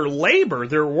 receiving their labor,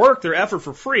 their work, their effort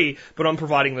for free, but I'm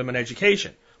providing them an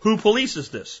education. Who polices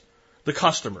this? The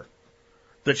customer.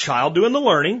 The child doing the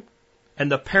learning,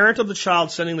 and the parent of the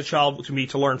child sending the child to me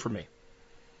to learn from me.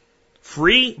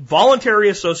 Free, voluntary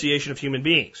association of human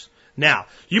beings. Now,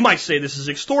 you might say this is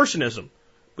extortionism,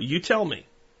 but you tell me.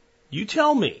 You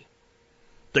tell me.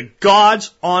 The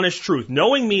God's honest truth,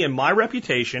 knowing me and my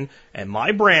reputation and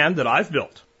my brand that I've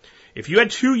built. If you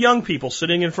had two young people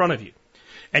sitting in front of you,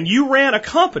 and you ran a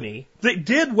company that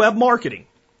did web marketing,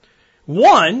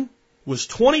 one was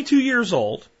 22 years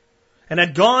old and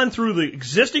had gone through the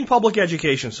existing public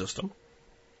education system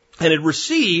and had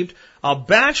received a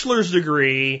bachelor's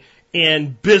degree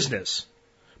in business,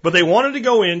 but they wanted to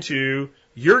go into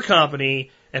your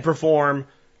company and perform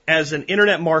as an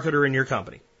internet marketer in your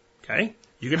company. Okay?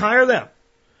 You can hire them.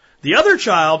 The other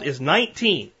child is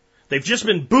 19. They've just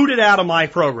been booted out of my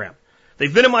program.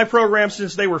 They've been in my program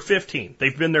since they were 15.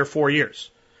 They've been there 4 years.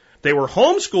 They were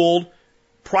homeschooled,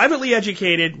 privately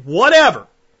educated, whatever,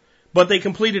 but they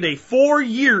completed a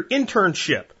 4-year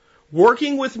internship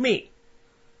working with me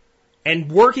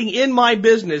and working in my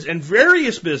business and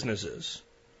various businesses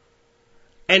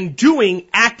and doing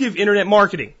active internet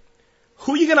marketing.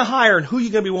 Who are you going to hire and who are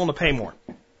you going to be willing to pay more?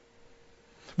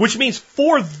 Which means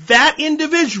for that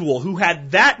individual who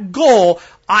had that goal,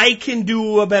 I can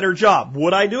do a better job.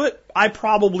 Would I do it? I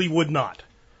probably would not.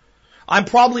 I'm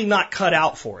probably not cut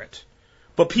out for it.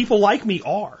 But people like me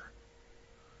are.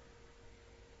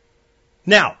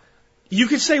 Now, you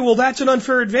could say, well, that's an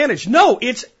unfair advantage. No,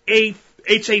 it's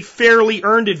a fairly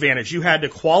earned advantage. You had to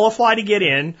qualify to get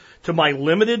in to my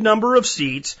limited number of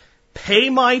seats, pay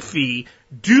my fee,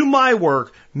 do my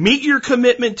work, meet your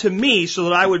commitment to me so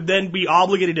that I would then be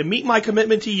obligated to meet my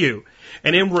commitment to you.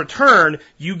 And in return,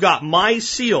 you got my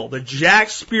seal, the Jack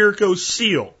Spirko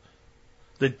seal,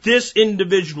 that this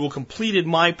individual completed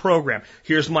my program.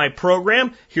 Here's my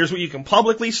program. Here's what you can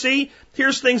publicly see.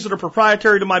 Here's things that are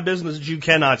proprietary to my business that you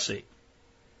cannot see.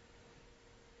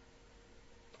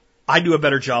 I do a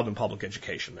better job in public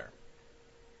education there.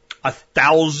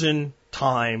 1,000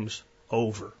 times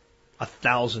over.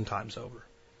 1,000 times over.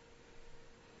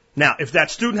 Now, if that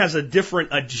student has a different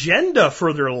agenda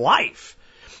for their life,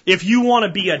 if you want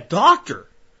to be a doctor,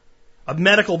 a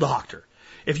medical doctor,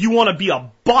 if you want to be a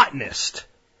botanist,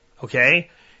 okay,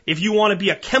 if you want to be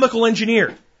a chemical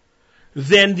engineer,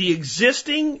 then the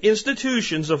existing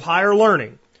institutions of higher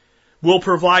learning will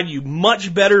provide you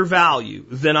much better value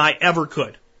than I ever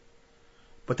could.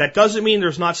 But that doesn't mean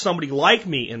there's not somebody like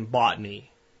me in botany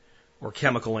or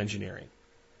chemical engineering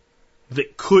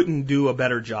that couldn't do a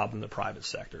better job than the private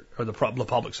sector or the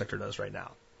public sector does right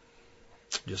now.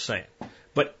 Just saying.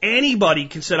 But anybody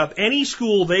can set up any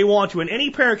school they want to, and any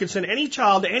parent can send any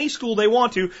child to any school they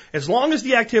want to, as long as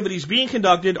the activities being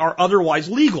conducted are otherwise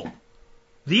legal.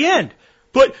 The end.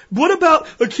 But what about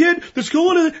a kid that's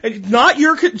going to, it's not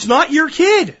your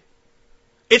kid.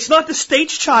 It's not the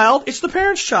state's child, it's the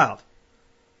parent's child.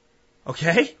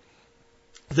 Okay?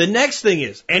 The next thing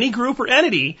is, any group or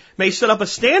entity may set up a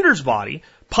standards body,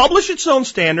 publish its own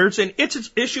standards, and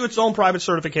issue its own private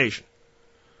certification.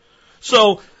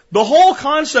 So the whole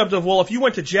concept of, well, if you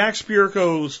went to Jack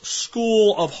Spirko's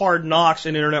School of Hard Knocks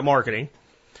in Internet Marketing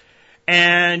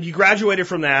and you graduated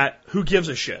from that, who gives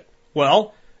a shit?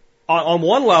 Well, on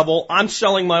one level, I'm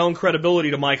selling my own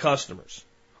credibility to my customers.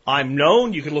 I'm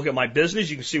known. You can look at my business.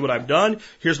 You can see what I've done.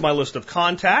 Here's my list of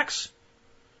contacts.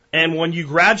 And when you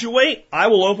graduate, I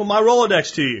will open my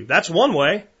Rolodex to you. That's one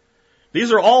way.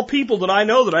 These are all people that I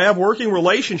know that I have working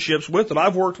relationships with, that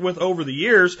I've worked with over the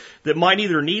years, that might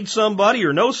either need somebody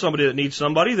or know somebody that needs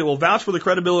somebody that will vouch for the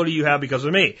credibility you have because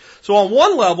of me. So on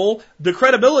one level, the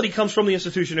credibility comes from the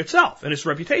institution itself and its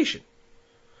reputation.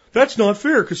 That's not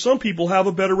fair because some people have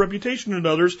a better reputation than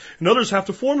others, and others have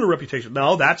to form their reputation.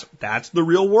 No, that's the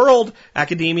real world,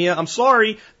 academia. I'm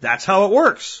sorry. That's how it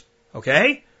works.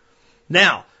 Okay?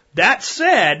 Now, that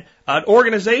said, an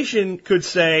organization could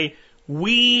say,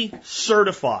 we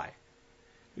certify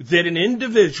that an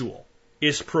individual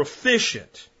is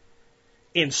proficient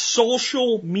in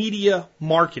social media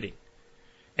marketing.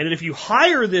 And that if you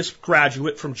hire this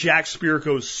graduate from Jack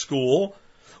Spirko's school,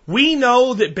 we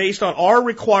know that based on our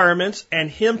requirements and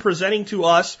him presenting to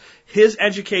us his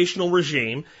educational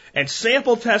regime and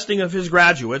sample testing of his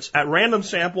graduates at random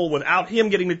sample without him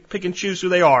getting to pick and choose who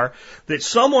they are, that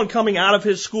someone coming out of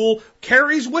his school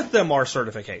carries with them our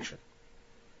certification.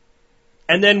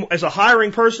 And then as a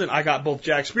hiring person, I got both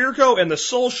Jack Spirko and the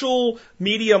social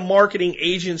media marketing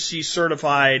agency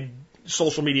certified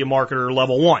social media marketer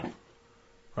level 1,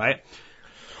 right?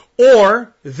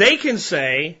 Or they can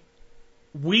say,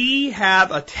 we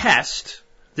have a test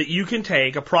that you can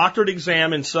take, a proctored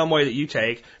exam in some way that you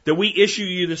take, that we issue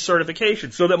you the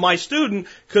certification so that my student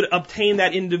could obtain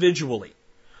that individually.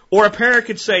 Or a parent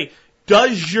could say,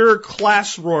 does your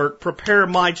classwork prepare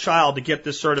my child to get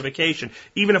this certification,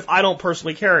 even if I don't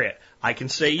personally carry it? I can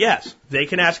say yes. They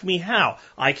can ask me how.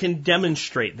 I can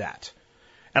demonstrate that.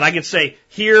 And I can say,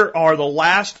 here are the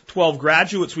last 12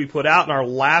 graduates we put out in our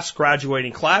last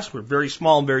graduating class. We're very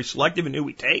small and very selective in who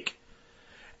we take.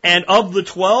 And of the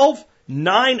 12,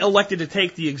 9 elected to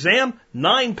take the exam,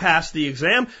 9 passed the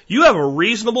exam. You have a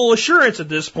reasonable assurance at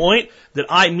this point that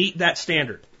I meet that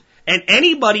standard. And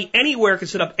anybody, anywhere can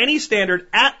set up any standard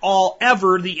at all,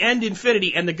 ever, the end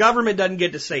infinity, and the government doesn't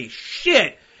get to say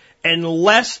shit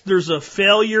unless there's a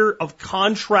failure of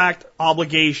contract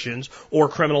obligations or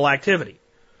criminal activity.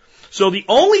 So the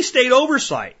only state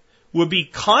oversight would be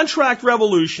contract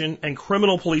revolution and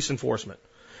criminal police enforcement.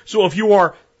 So if you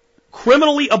are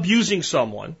criminally abusing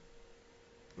someone,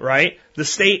 right, the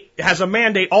state has a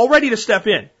mandate already to step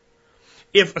in.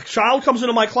 If a child comes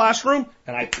into my classroom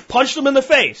and I punch them in the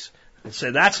face and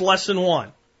say, that's lesson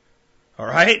 1, all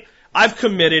right, I've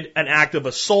committed an act of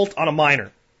assault on a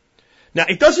minor. Now,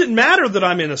 it doesn't matter that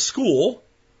I'm in a school.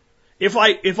 If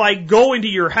I go into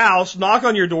your house, knock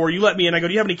on your door, you let me in, I go,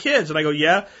 do you have any kids? And I go,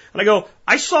 yeah. And I go,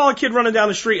 I saw a kid running down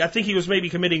the street. I think he was maybe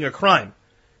committing a crime.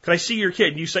 Can I see your kid?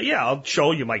 And you say, yeah, I'll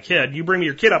show you my kid. You bring me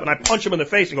your kid up and I punch him in the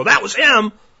face and go, that was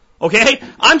him. Okay?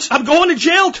 I'm going to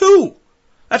jail too.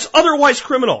 That's otherwise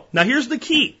criminal. Now here's the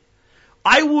key.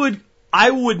 I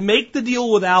would make the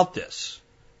deal without this.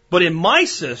 But in my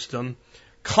system,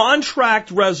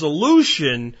 contract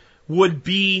resolution would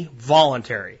be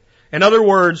voluntary. In other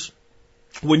words,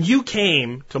 when you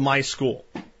came to my school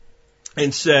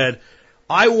and said,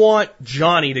 I want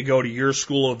Johnny to go to your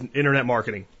school of internet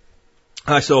marketing,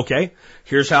 I said, okay,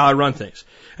 here's how I run things.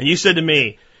 And you said to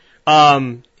me,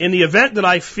 in the event that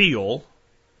I feel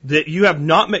that you have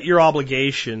not met your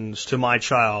obligations to my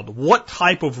child, what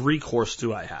type of recourse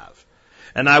do I have?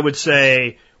 And I would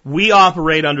say, we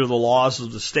operate under the laws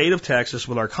of the state of Texas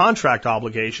with our contract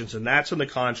obligations, and that's in the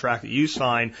contract that you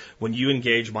sign when you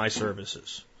engage my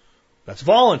services. That's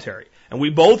voluntary. And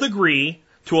we both agree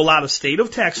to allow the state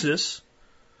of Texas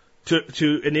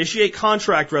to initiate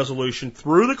contract resolution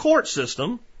through the court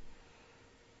system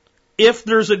if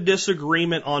there's a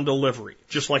disagreement on delivery,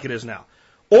 just like it is now.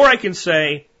 Or I can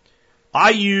say, I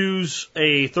use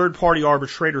a third-party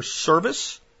arbitrator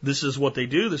service. This is what they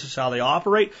do. This is how they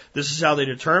operate. This is how they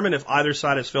determine if either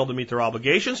side has failed to meet their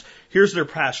obligations. Here's their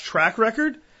past track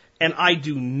record. And I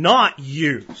do not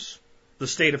use the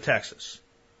state of Texas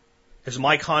as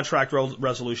my contract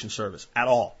resolution service at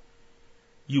all.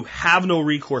 You have no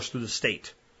recourse through the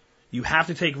state. You have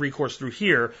to take recourse through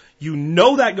here. You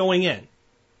know that going in.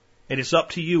 And it's up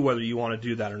to you whether you want to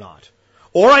do that or not.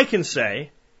 Or I can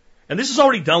say, and this is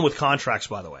already done with contracts,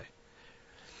 by the way.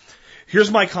 Here's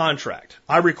my contract.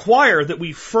 I require that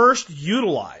we first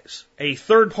utilize a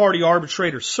third-party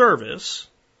arbitrator service,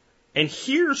 and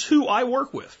here's who I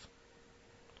work with.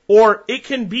 Or it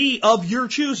can be of your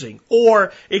choosing,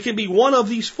 or it can be one of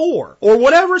these 4, or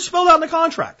whatever is spelled out in the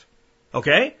contract.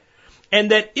 Okay?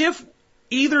 And that if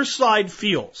either side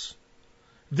feels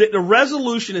that the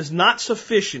resolution is not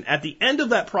sufficient at the end of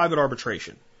that private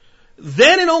arbitration,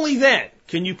 then and only then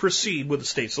can you proceed with the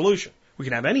state solution. We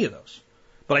can have any of those.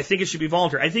 But I think it should be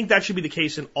voluntary. I think that should be the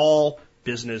case in all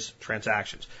business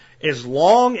transactions. As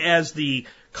long as the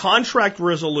contract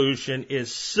resolution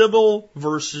is civil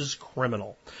versus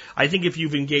criminal. I think if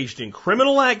you've engaged in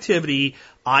criminal activity,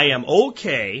 I am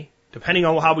okay, depending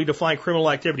on how we define criminal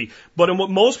activity, but in what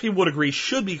most people would agree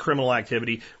should be criminal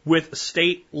activity with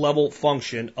state level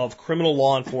function of criminal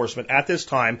law enforcement at this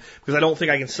time, because I don't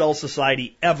think I can sell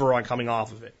society ever on coming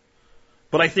off of it.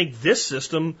 But I think this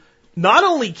system not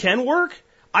only can work,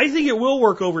 I think it will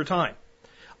work over time.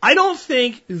 I don't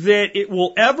think that it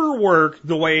will ever work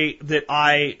the way that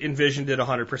I envisioned it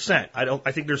 100%.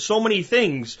 I think there's so many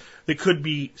things that could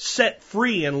be set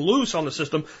free and loose on the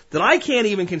system that I can't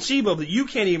even conceive of, that you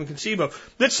can't even conceive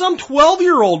of, that some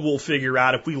 12-year-old will figure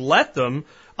out if we let them.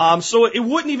 So it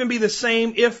wouldn't even be the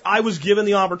same if I was given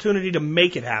the opportunity to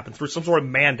make it happen through some sort of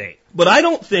mandate. But I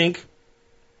don't think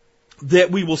that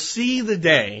we will see the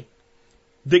day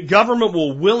that government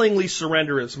will willingly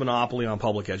surrender its monopoly on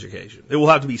public education. It will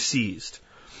have to be seized.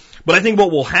 But I think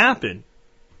what will happen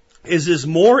is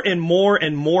more and more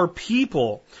and more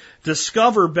people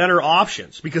discover better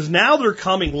options, because now they're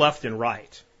coming left and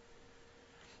right.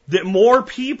 That more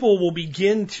people will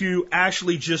begin to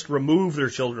actually just remove their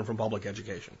children from public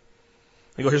education.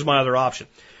 They go, here's my other option.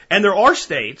 And there are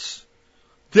states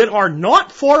that are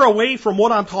not far away from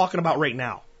what I'm talking about right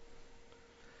now.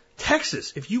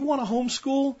 Texas, if you want to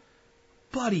homeschool,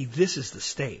 buddy, this is the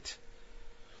state.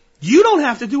 You don't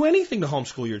have to do anything to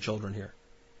homeschool your children here.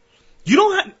 You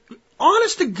don't have,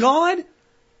 honest to God,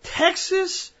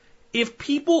 Texas, if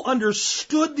people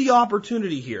understood the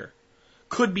opportunity here,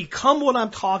 could become what I'm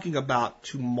talking about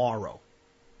tomorrow.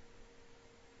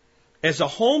 As a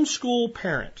homeschool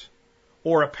parent,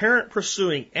 or a parent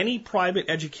pursuing any private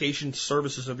education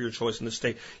services of your choice in the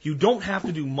state, you don't have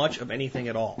to do much of anything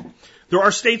at all. There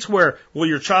are states where, well,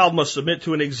 your child must submit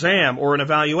to an exam or an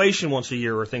evaluation once a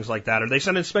year or things like that, or they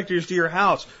send inspectors to your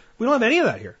house. We don't have any of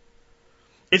that here.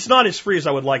 It's not as free as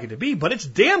I would like it to be, but it's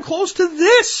damn close to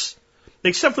this,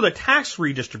 except for the tax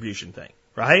redistribution thing,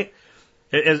 right?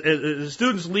 As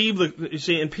students leave, you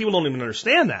see, and people don't even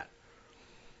understand that.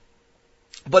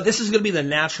 But this is going to be the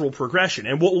natural progression.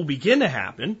 And what will begin to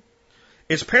happen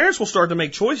is parents will start to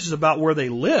make choices about where they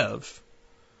live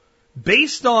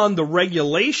based on the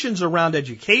regulations around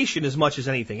education as much as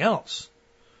anything else.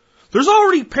 There's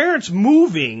already parents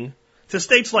moving to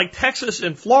states like Texas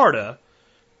and Florida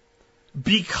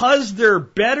because they're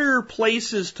better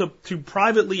places to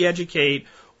privately educate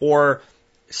or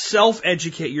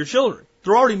self-educate your children.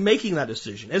 They're already making that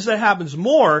decision. As that happens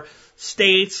more,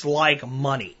 states like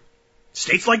money.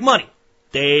 States like money.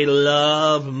 They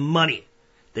love money.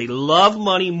 They love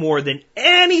money more than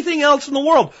anything else in the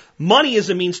world. Money is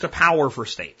a means to power for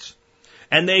states.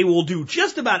 And they will do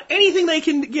just about anything they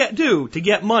can do to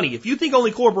get money. If you think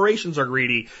only corporations are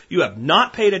greedy, you have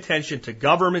not paid attention to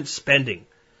government spending.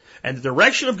 And the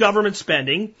direction of government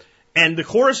spending and the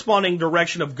corresponding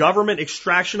direction of government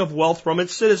extraction of wealth from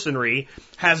its citizenry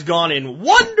has gone in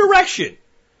one direction.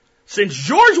 Since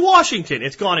George Washington,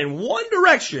 it's gone in one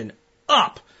direction.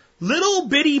 Up. Little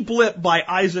bitty blip by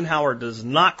Eisenhower does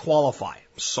not qualify.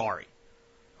 I'm sorry.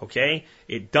 Okay?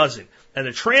 It doesn't. And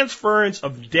the transference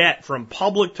of debt from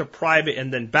public to private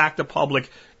and then back to public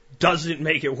doesn't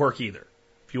make it work either.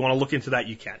 If you want to look into that,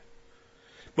 you can.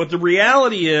 But the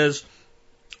reality is,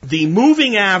 the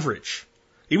moving average,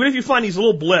 even if you find these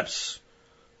little blips,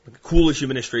 like the Coolidge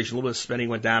administration, a little bit of spending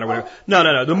went down or whatever.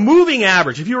 No. The moving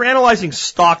average, if you were analyzing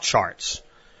stock charts,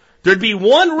 there'd be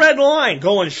one red line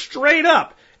going straight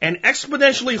up and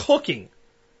exponentially hooking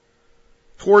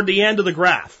toward the end of the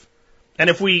graph.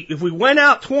 And if we went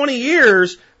out 20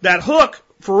 years, that hook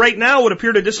for right now would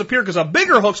appear to disappear because a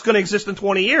bigger hook's going to exist in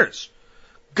 20 years.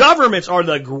 Governments are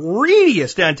the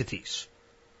greediest entities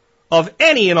of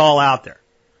any and all out there.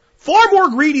 Far more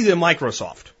greedy than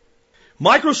Microsoft.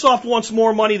 Microsoft wants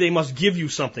more money, they must give you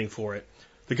something for it.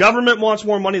 The government wants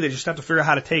more money, they just have to figure out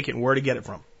how to take it and where to get it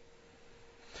from.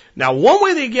 Now, one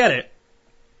way they get it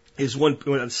is when at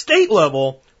the state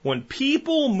level, when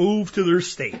people move to their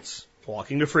states,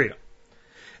 walking to freedom.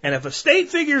 And if a state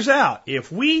figures out,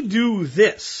 if we do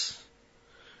this,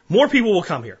 more people will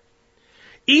come here.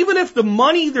 Even if the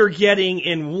money they're getting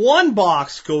in one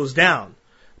box goes down,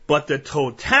 but the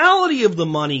totality of the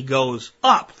money goes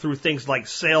up through things like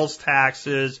sales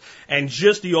taxes and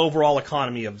just the overall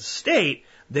economy of the state,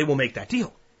 they will make that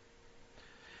deal.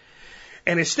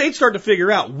 And as states start to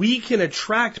figure out, we can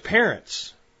attract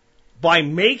parents By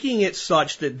making it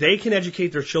such that they can educate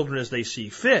their children as they see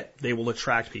fit, they will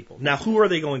attract people. Now, who are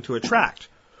they going to attract?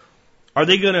 Are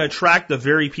they going to attract the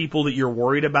very people that you're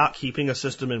worried about keeping a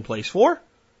system in place for?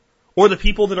 Or the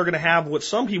people that are going to have what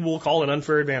some people will call an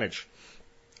unfair advantage?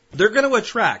 They're going to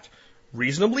attract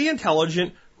reasonably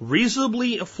intelligent,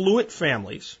 reasonably affluent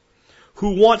families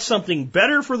who want something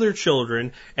better for their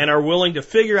children and are willing to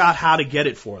figure out how to get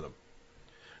it for them.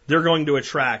 They're going to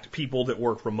attract people that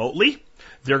work remotely.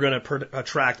 They're going to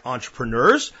attract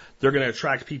entrepreneurs. They're going to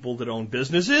attract people that own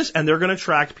businesses. And they're going to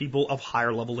attract people of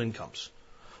higher level incomes.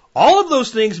 All of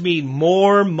those things mean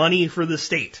more money for the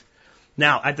state.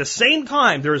 Now, at the same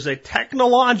time, there is a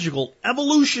technological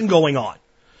evolution going on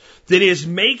that is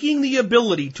making the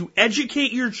ability to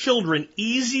educate your children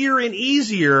easier and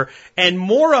easier and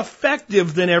more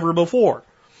effective than ever before.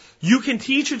 You can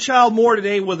teach a child more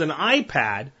today with an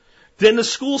iPad than the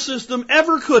school system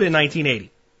ever could in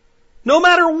 1980. No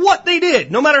matter what they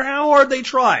did, no matter how hard they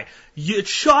try, your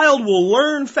child will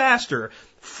learn faster,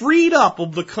 freed up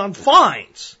of the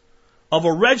confines of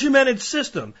a regimented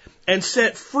system and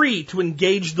set free to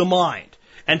engage the mind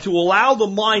and to allow the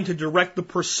mind to direct the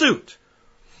pursuit.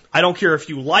 I don't care if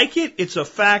you like it, it's a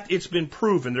fact, it's been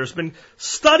proven. There's been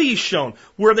studies shown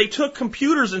where they took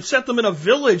computers and set them in a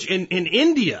village in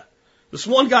India. This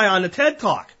one guy on the TED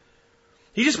Talk.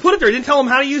 He just put it there. He didn't tell them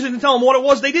how to use it, didn't tell them what it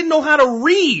was. They didn't know how to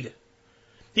read.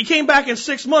 He came back in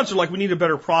 6 months. They're like, we need a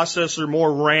better processor,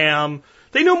 more RAM.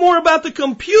 They know more about the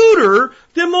computer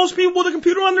than most people with a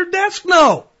computer on their desk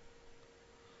know.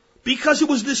 Because it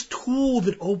was this tool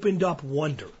that opened up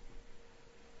wonder.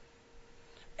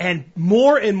 And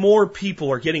more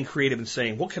people are getting creative and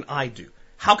saying, what can I do?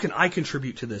 How can I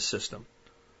contribute to this system?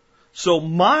 So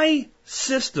my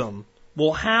system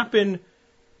will happen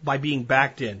by being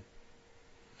backed in.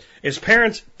 As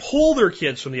parents pull their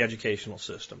kids from the educational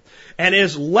system, and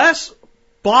as less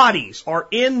bodies are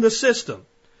in the system,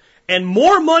 and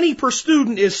more money per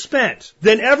student is spent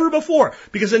than ever before,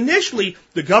 because initially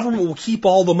the government will keep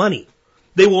all the money.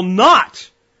 They will not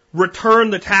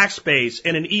return the tax base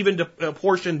in an even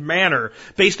apportioned manner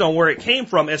based on where it came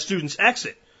from as students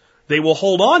exit. They will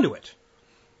hold on to it.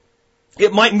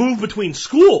 It might move between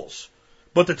schools,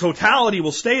 but the totality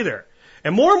will stay there.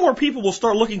 And more people will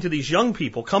start looking to these young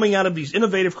people coming out of these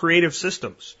innovative, creative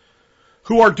systems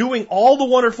who are doing all the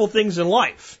wonderful things in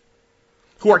life,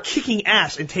 who are kicking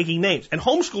ass and taking names. And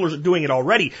homeschoolers are doing it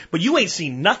already, but you ain't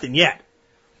seen nothing yet.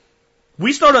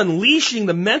 We start unleashing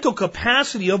the mental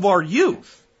capacity of our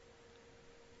youth.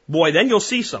 Boy, then you'll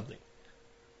see something.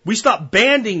 We stop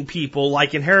banding people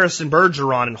like in Harrison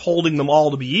Bergeron and holding them all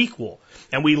to be equal.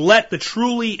 And we let the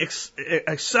truly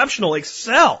exceptional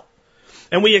excel.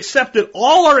 And we accept that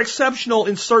all are exceptional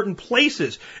in certain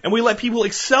places. And we let people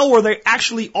excel where they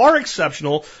actually are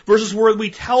exceptional versus where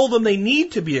we tell them they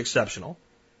need to be exceptional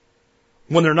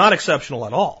when they're not exceptional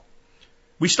at all.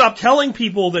 We stop telling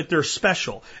people that they're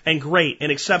special and great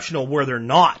and exceptional where they're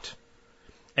not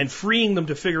and freeing them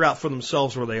to figure out for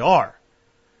themselves where they are.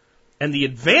 And the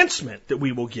advancement that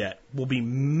we will get will be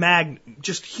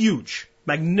just huge,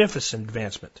 magnificent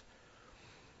advancement.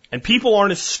 And people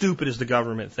aren't as stupid as the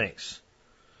government thinks.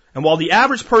 And while the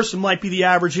average person might be the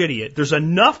average idiot, there's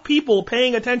enough people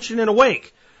paying attention and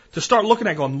awake to start looking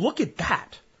at going, look at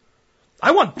that.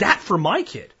 I want that for my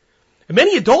kid. And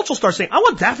many adults will start saying, I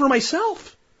want that for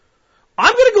myself.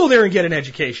 I'm going to go there and get an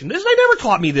education. They never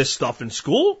taught me this stuff in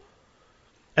school.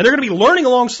 And they're going to be learning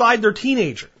alongside their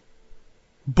teenager.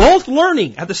 Both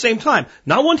learning at the same time.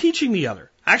 Not one teaching the other.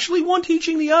 Actually, one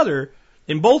teaching the other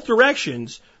in both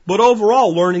directions, but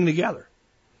overall learning together.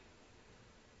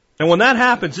 And when that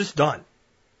happens, it's done.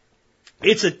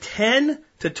 It's a 10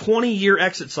 to 20 year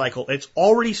exit cycle. It's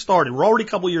already started. We're already a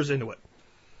couple years into it.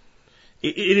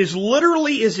 It is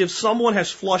literally as if someone has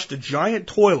flushed a giant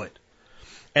toilet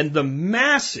and the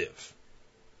massive,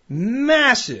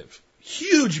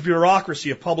 huge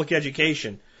bureaucracy of public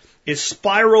education is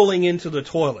spiraling into the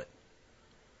toilet.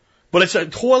 But it's a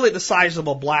toilet the size of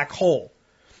a black hole.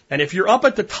 And if you're up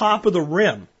at the top of the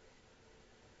rim,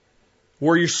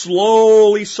 where you're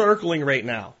slowly circling right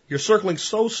now, you're circling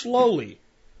so slowly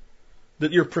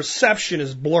that your perception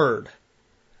is blurred.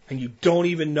 And you don't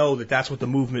even know that that's what the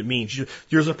movement means.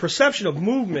 There's a perception of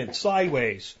movement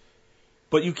sideways,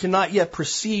 but you cannot yet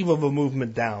perceive of a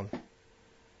movement down.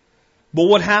 But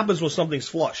what happens when something's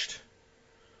flushed?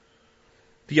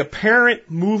 The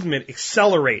apparent movement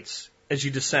accelerates as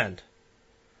you descend.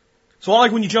 So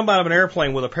like when you jump out of an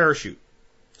airplane with a parachute,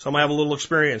 some I have a little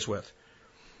experience with.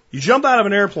 You jump out of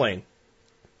an airplane,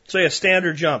 say a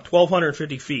standard jump,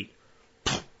 1,250 feet.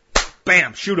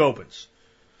 Bam, chute opens.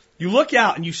 You look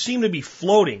out and you seem to be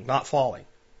floating, not falling.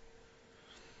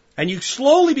 And you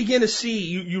slowly begin to see,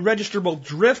 you register both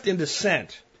drift and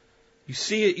descent. You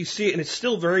see it, and it's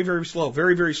still very, very slow,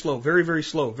 very, very slow, very, very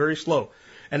slow, very slow.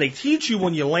 And they teach you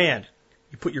when you land,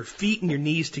 you put your feet and your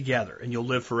knees together, and you'll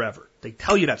live forever. They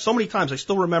tell you that so many times, I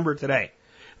still remember it today.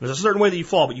 There's a certain way that you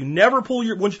fall, but you never pull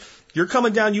when you're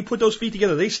coming down, you put those feet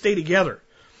together, they stay together.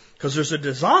 Because there's a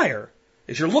desire,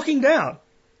 as you're looking down,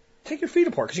 take your feet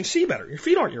apart, because you can see better. Your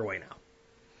feet aren't your way now.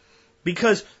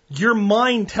 Because your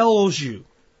mind tells you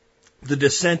the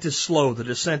descent is slow, the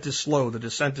descent is slow, the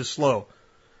descent is slow.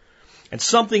 And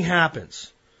something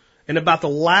happens. In about the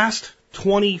last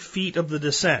 20 feet of the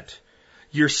descent,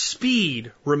 your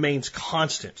speed remains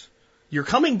constant. You're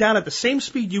coming down at the same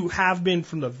speed you have been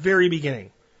from the very beginning.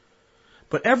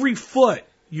 But every foot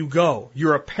you go,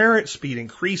 your apparent speed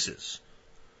increases,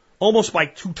 almost by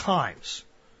 2 times.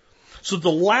 So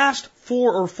the last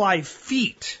 4 or 5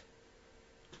 feet,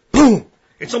 boom,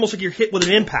 it's almost like you're hit with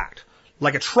an impact,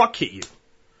 like a truck hit you.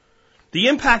 The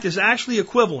impact is actually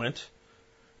equivalent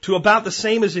to about the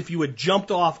same as if you had jumped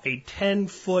off a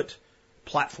 10-foot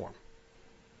platform.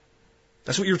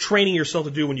 That's what you're training yourself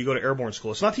to do when you go to airborne school.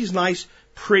 It's not these nice,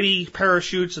 pretty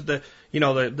parachutes that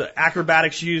the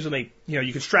acrobatics use, and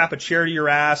you can strap a chair to your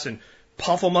ass and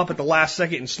puff them up at the last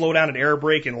second and slow down an air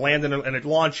brake and land in a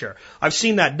lawn chair. I've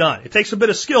seen that done. It takes a bit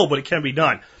of skill, but it can be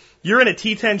done. You're in a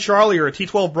T-10 Charlie or a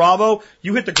T-12 Bravo,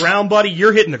 you hit the ground, buddy,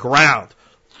 you're hitting the ground.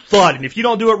 Thud. And if you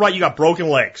don't do it right, you got broken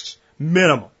legs.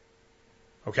 Minimum.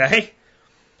 Okay?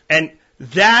 And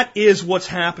that is what's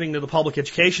happening to the public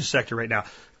education sector right now.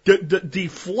 The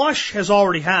flush has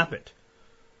already happened.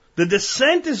 The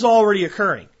descent is already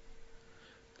occurring.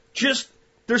 Just,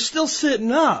 they're still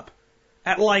sitting up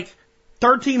at like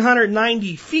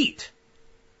 1,390 feet.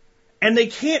 And they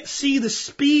can't see the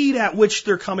speed at which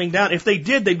they're coming down. If they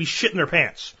did, they'd be shitting their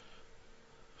pants.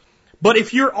 But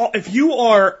if you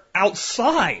are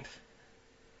outside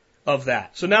of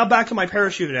that, so now back to my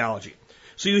parachute analogy.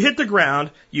 So you hit the ground,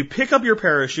 you pick up your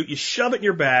parachute, you shove it in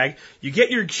your bag, you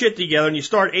get your shit together, and you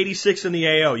start 86 in the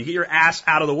AO. You get your ass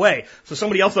out of the way so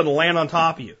somebody else doesn't land on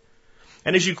top of you.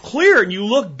 And as you clear and you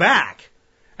look back,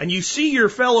 and you see your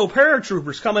fellow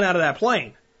paratroopers coming out of that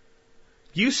plane,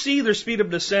 you see their speed of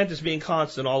descent as being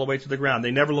constant all the way to the ground.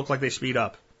 They never look like they speed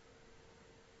up.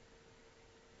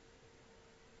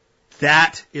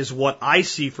 That is what I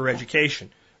see for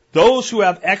education. Those who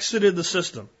have exited the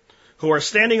system, who are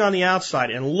standing on the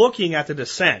outside and looking at the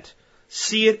descent,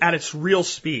 see it at its real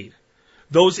speed.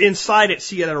 Those inside it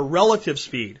see it at a relative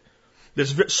speed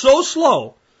that's so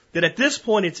slow that at this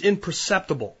point it's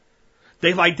imperceptible.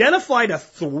 They've identified a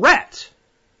threat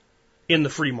in the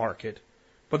free market,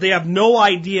 but they have no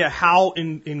idea how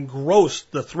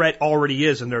engrossed the threat already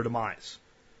is in their demise.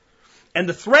 And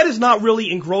the threat is not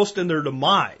really engrossed in their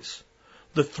demise.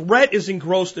 The threat is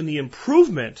engrossed in the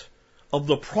improvement of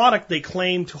the product they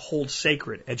claim to hold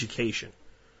sacred, education.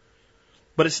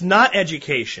 But it's not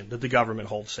education that the government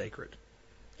holds sacred.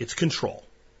 It's control.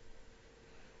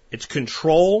 It's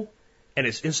control and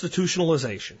it's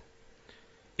institutionalization.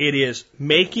 It is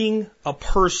making a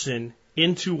person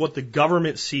into what the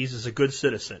government sees as a good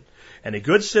citizen. And a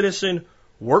good citizen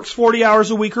works 40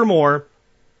 hours a week or more,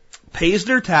 pays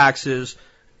their taxes,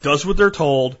 does what they're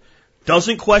told,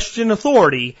 doesn't question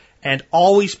authority, and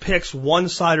always picks one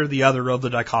side or the other of the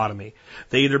dichotomy.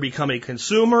 They either become a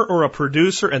consumer or a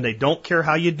producer, and they don't care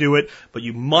how you do it, but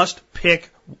you must pick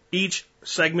each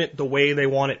segment the way they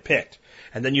want it picked.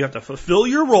 And then you have to fulfill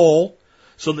your role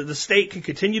so that the state can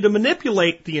continue to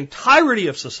manipulate the entirety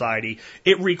of society.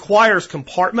 It requires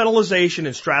compartmentalization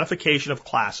and stratification of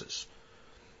classes.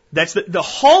 That's the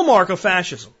hallmark of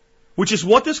fascism, which is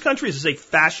what this country is. It's a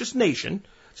fascist nation.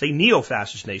 It's a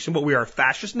neo-fascist nation, but we are a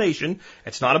fascist nation.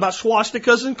 It's not about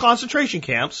swastikas and concentration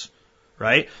camps,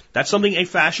 right? That's something a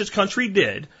fascist country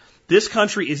did. This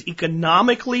country is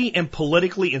economically and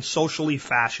politically and socially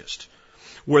fascist,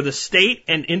 where the state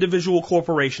and individual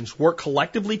corporations work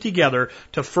collectively together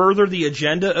to further the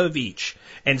agenda of each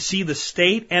and see the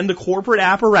state and the corporate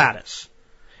apparatus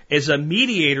as a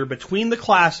mediator between the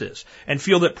classes and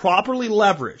feel that properly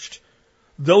leveraged,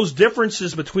 those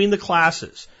differences between the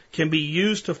classes can be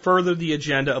used to further the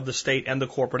agenda of the state and the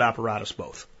corporate apparatus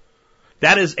both.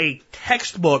 That is a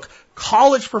textbook,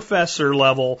 college professor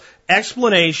level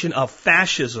explanation of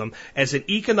fascism as an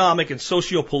economic and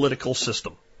socio-political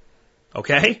system.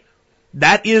 Okay?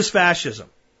 That is fascism.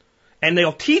 And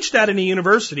they'll teach that in a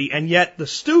university, and yet the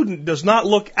student does not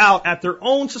look out at their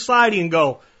own society and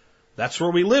go, that's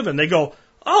where we live in. They go,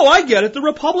 oh, I get it, the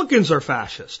Republicans are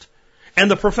fascist. And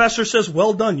the professor says,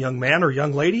 well done, young man or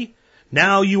young lady.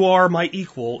 Now you are my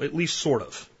equal, at least sort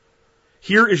of.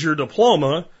 Here is your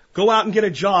diploma. Go out and get a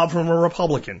job from a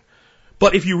Republican.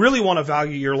 But if you really want to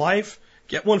value your life,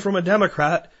 get one from a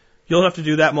Democrat. You'll have to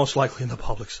do that most likely in the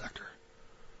public sector.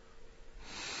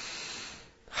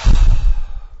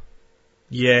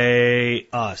 Yay,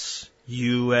 us.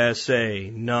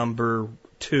 USA, number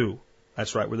 2.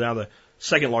 That's right. We're now the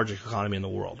second largest economy in the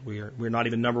world. We're not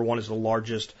even number 1 as the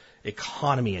largest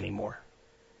economy anymore.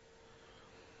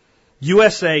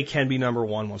 USA can be number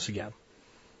 1 once again.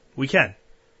 We can.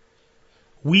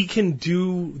 We can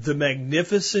do the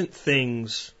magnificent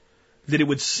things that it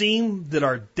would seem that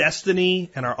our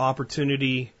destiny and our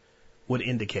opportunity would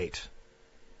indicate.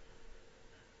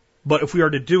 But if we are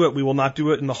to do it, we will not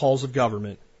do it in the halls of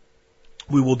government.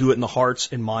 We will do it in the hearts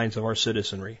and minds of our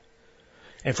citizenry.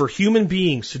 And for human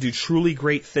beings to do truly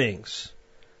great things,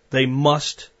 they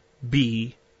must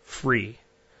be free.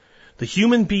 The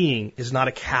human being is not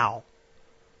a cow.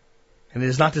 And it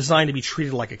is not designed to be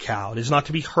treated like a cow. It is not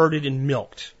to be herded and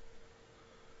milked.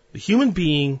 The human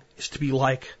being is to be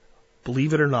like,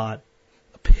 believe it or not,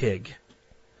 a pig.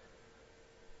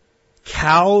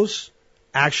 Cows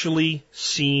actually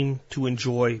seem to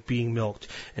enjoy being milked.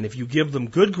 And if you give them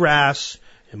good grass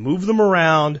and move them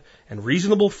around and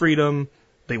reasonable freedom,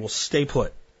 they will stay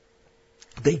put.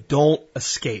 They don't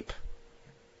escape.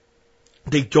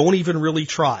 They don't even really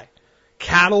try.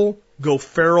 Cattle go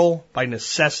feral by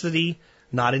necessity,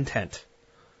 not intent.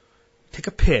 Take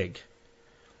a pig,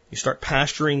 you start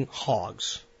pasturing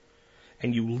hogs,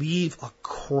 and you leave a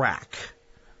crack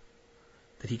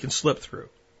that he can slip through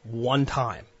one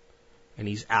time, and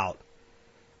he's out.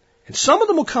 And some of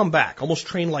them will come back, almost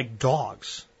trained like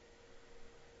dogs,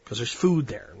 because there's food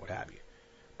there and what have you.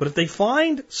 But if they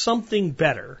find something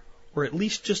better, or at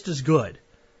least just as good,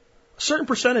 a certain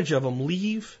percentage of them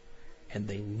leave, and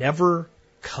they never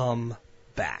come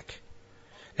back.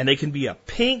 And they can be a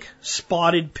pink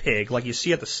spotted pig like you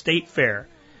see at the state fair.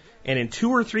 And in 2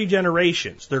 or 3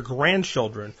 generations, their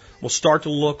grandchildren will start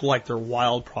to look like their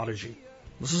wild prodigy.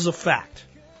 This is a fact.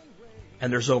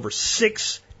 And there's over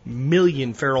 6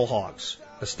 million feral hogs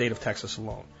in the state of Texas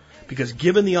alone. Because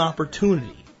given the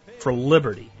opportunity for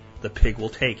liberty, the pig will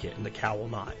take it and the cow will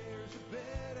not.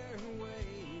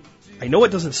 I know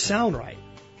it doesn't sound right,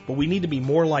 but we need to be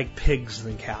more like pigs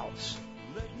than cows.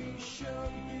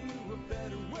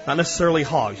 Not necessarily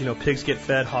hogs. You know, pigs get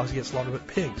fed, hogs get slaughtered, but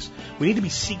pigs. We need to be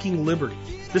seeking liberty.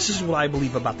 This is what I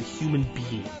believe about the human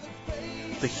being.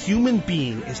 The human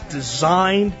being is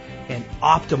designed and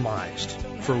optimized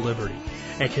for liberty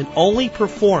and can only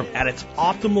perform at its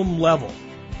optimum level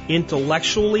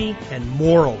intellectually and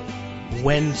morally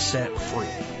when set free.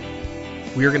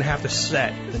 We are going to have to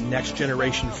set the next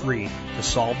generation free to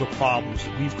solve the problems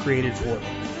that we've created for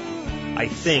them. I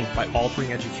think by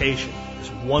altering education is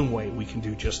one way we can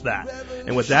do just that.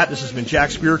 And with that, this has been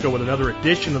Jack Spirko with another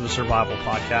edition of the Survival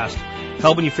Podcast,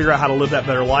 helping you figure out how to live that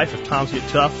better life if times get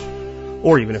tough,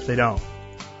 or even if they don't.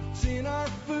 Seeing our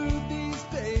food these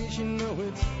days, you know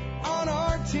it's on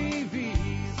our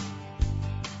TVs.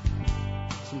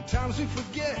 Sometimes we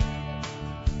forget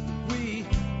we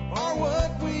are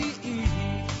what we eat.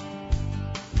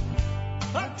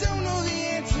 I don't know the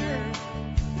answer.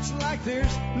 It's like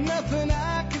there's nothing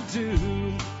I can do.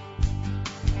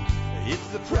 It's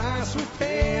the price we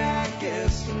pay, I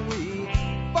guess, when we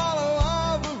follow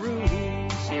all the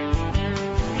rules.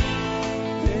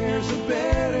 There's a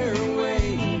better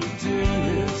way to do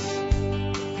this.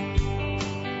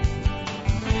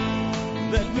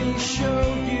 Let me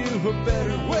show you a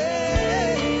better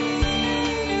way.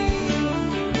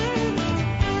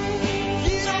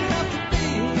 You don't have to be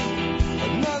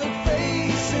another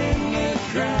face in the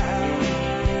crowd.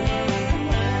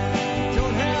 You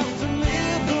don't have to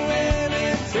live the way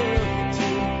they tell you to.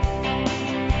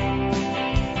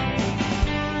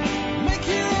 Make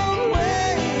your own way,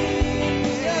 and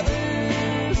the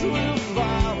others will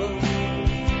follow.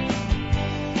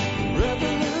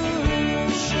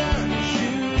 Revolution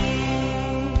you.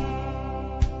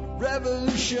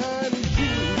 Revolution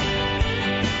you.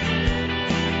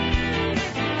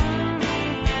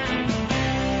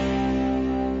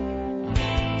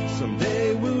 Someday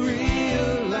we'll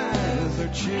realize our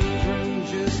children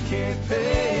just can't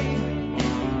pay.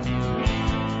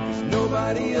 'Cause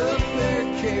nobody up there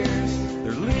cares.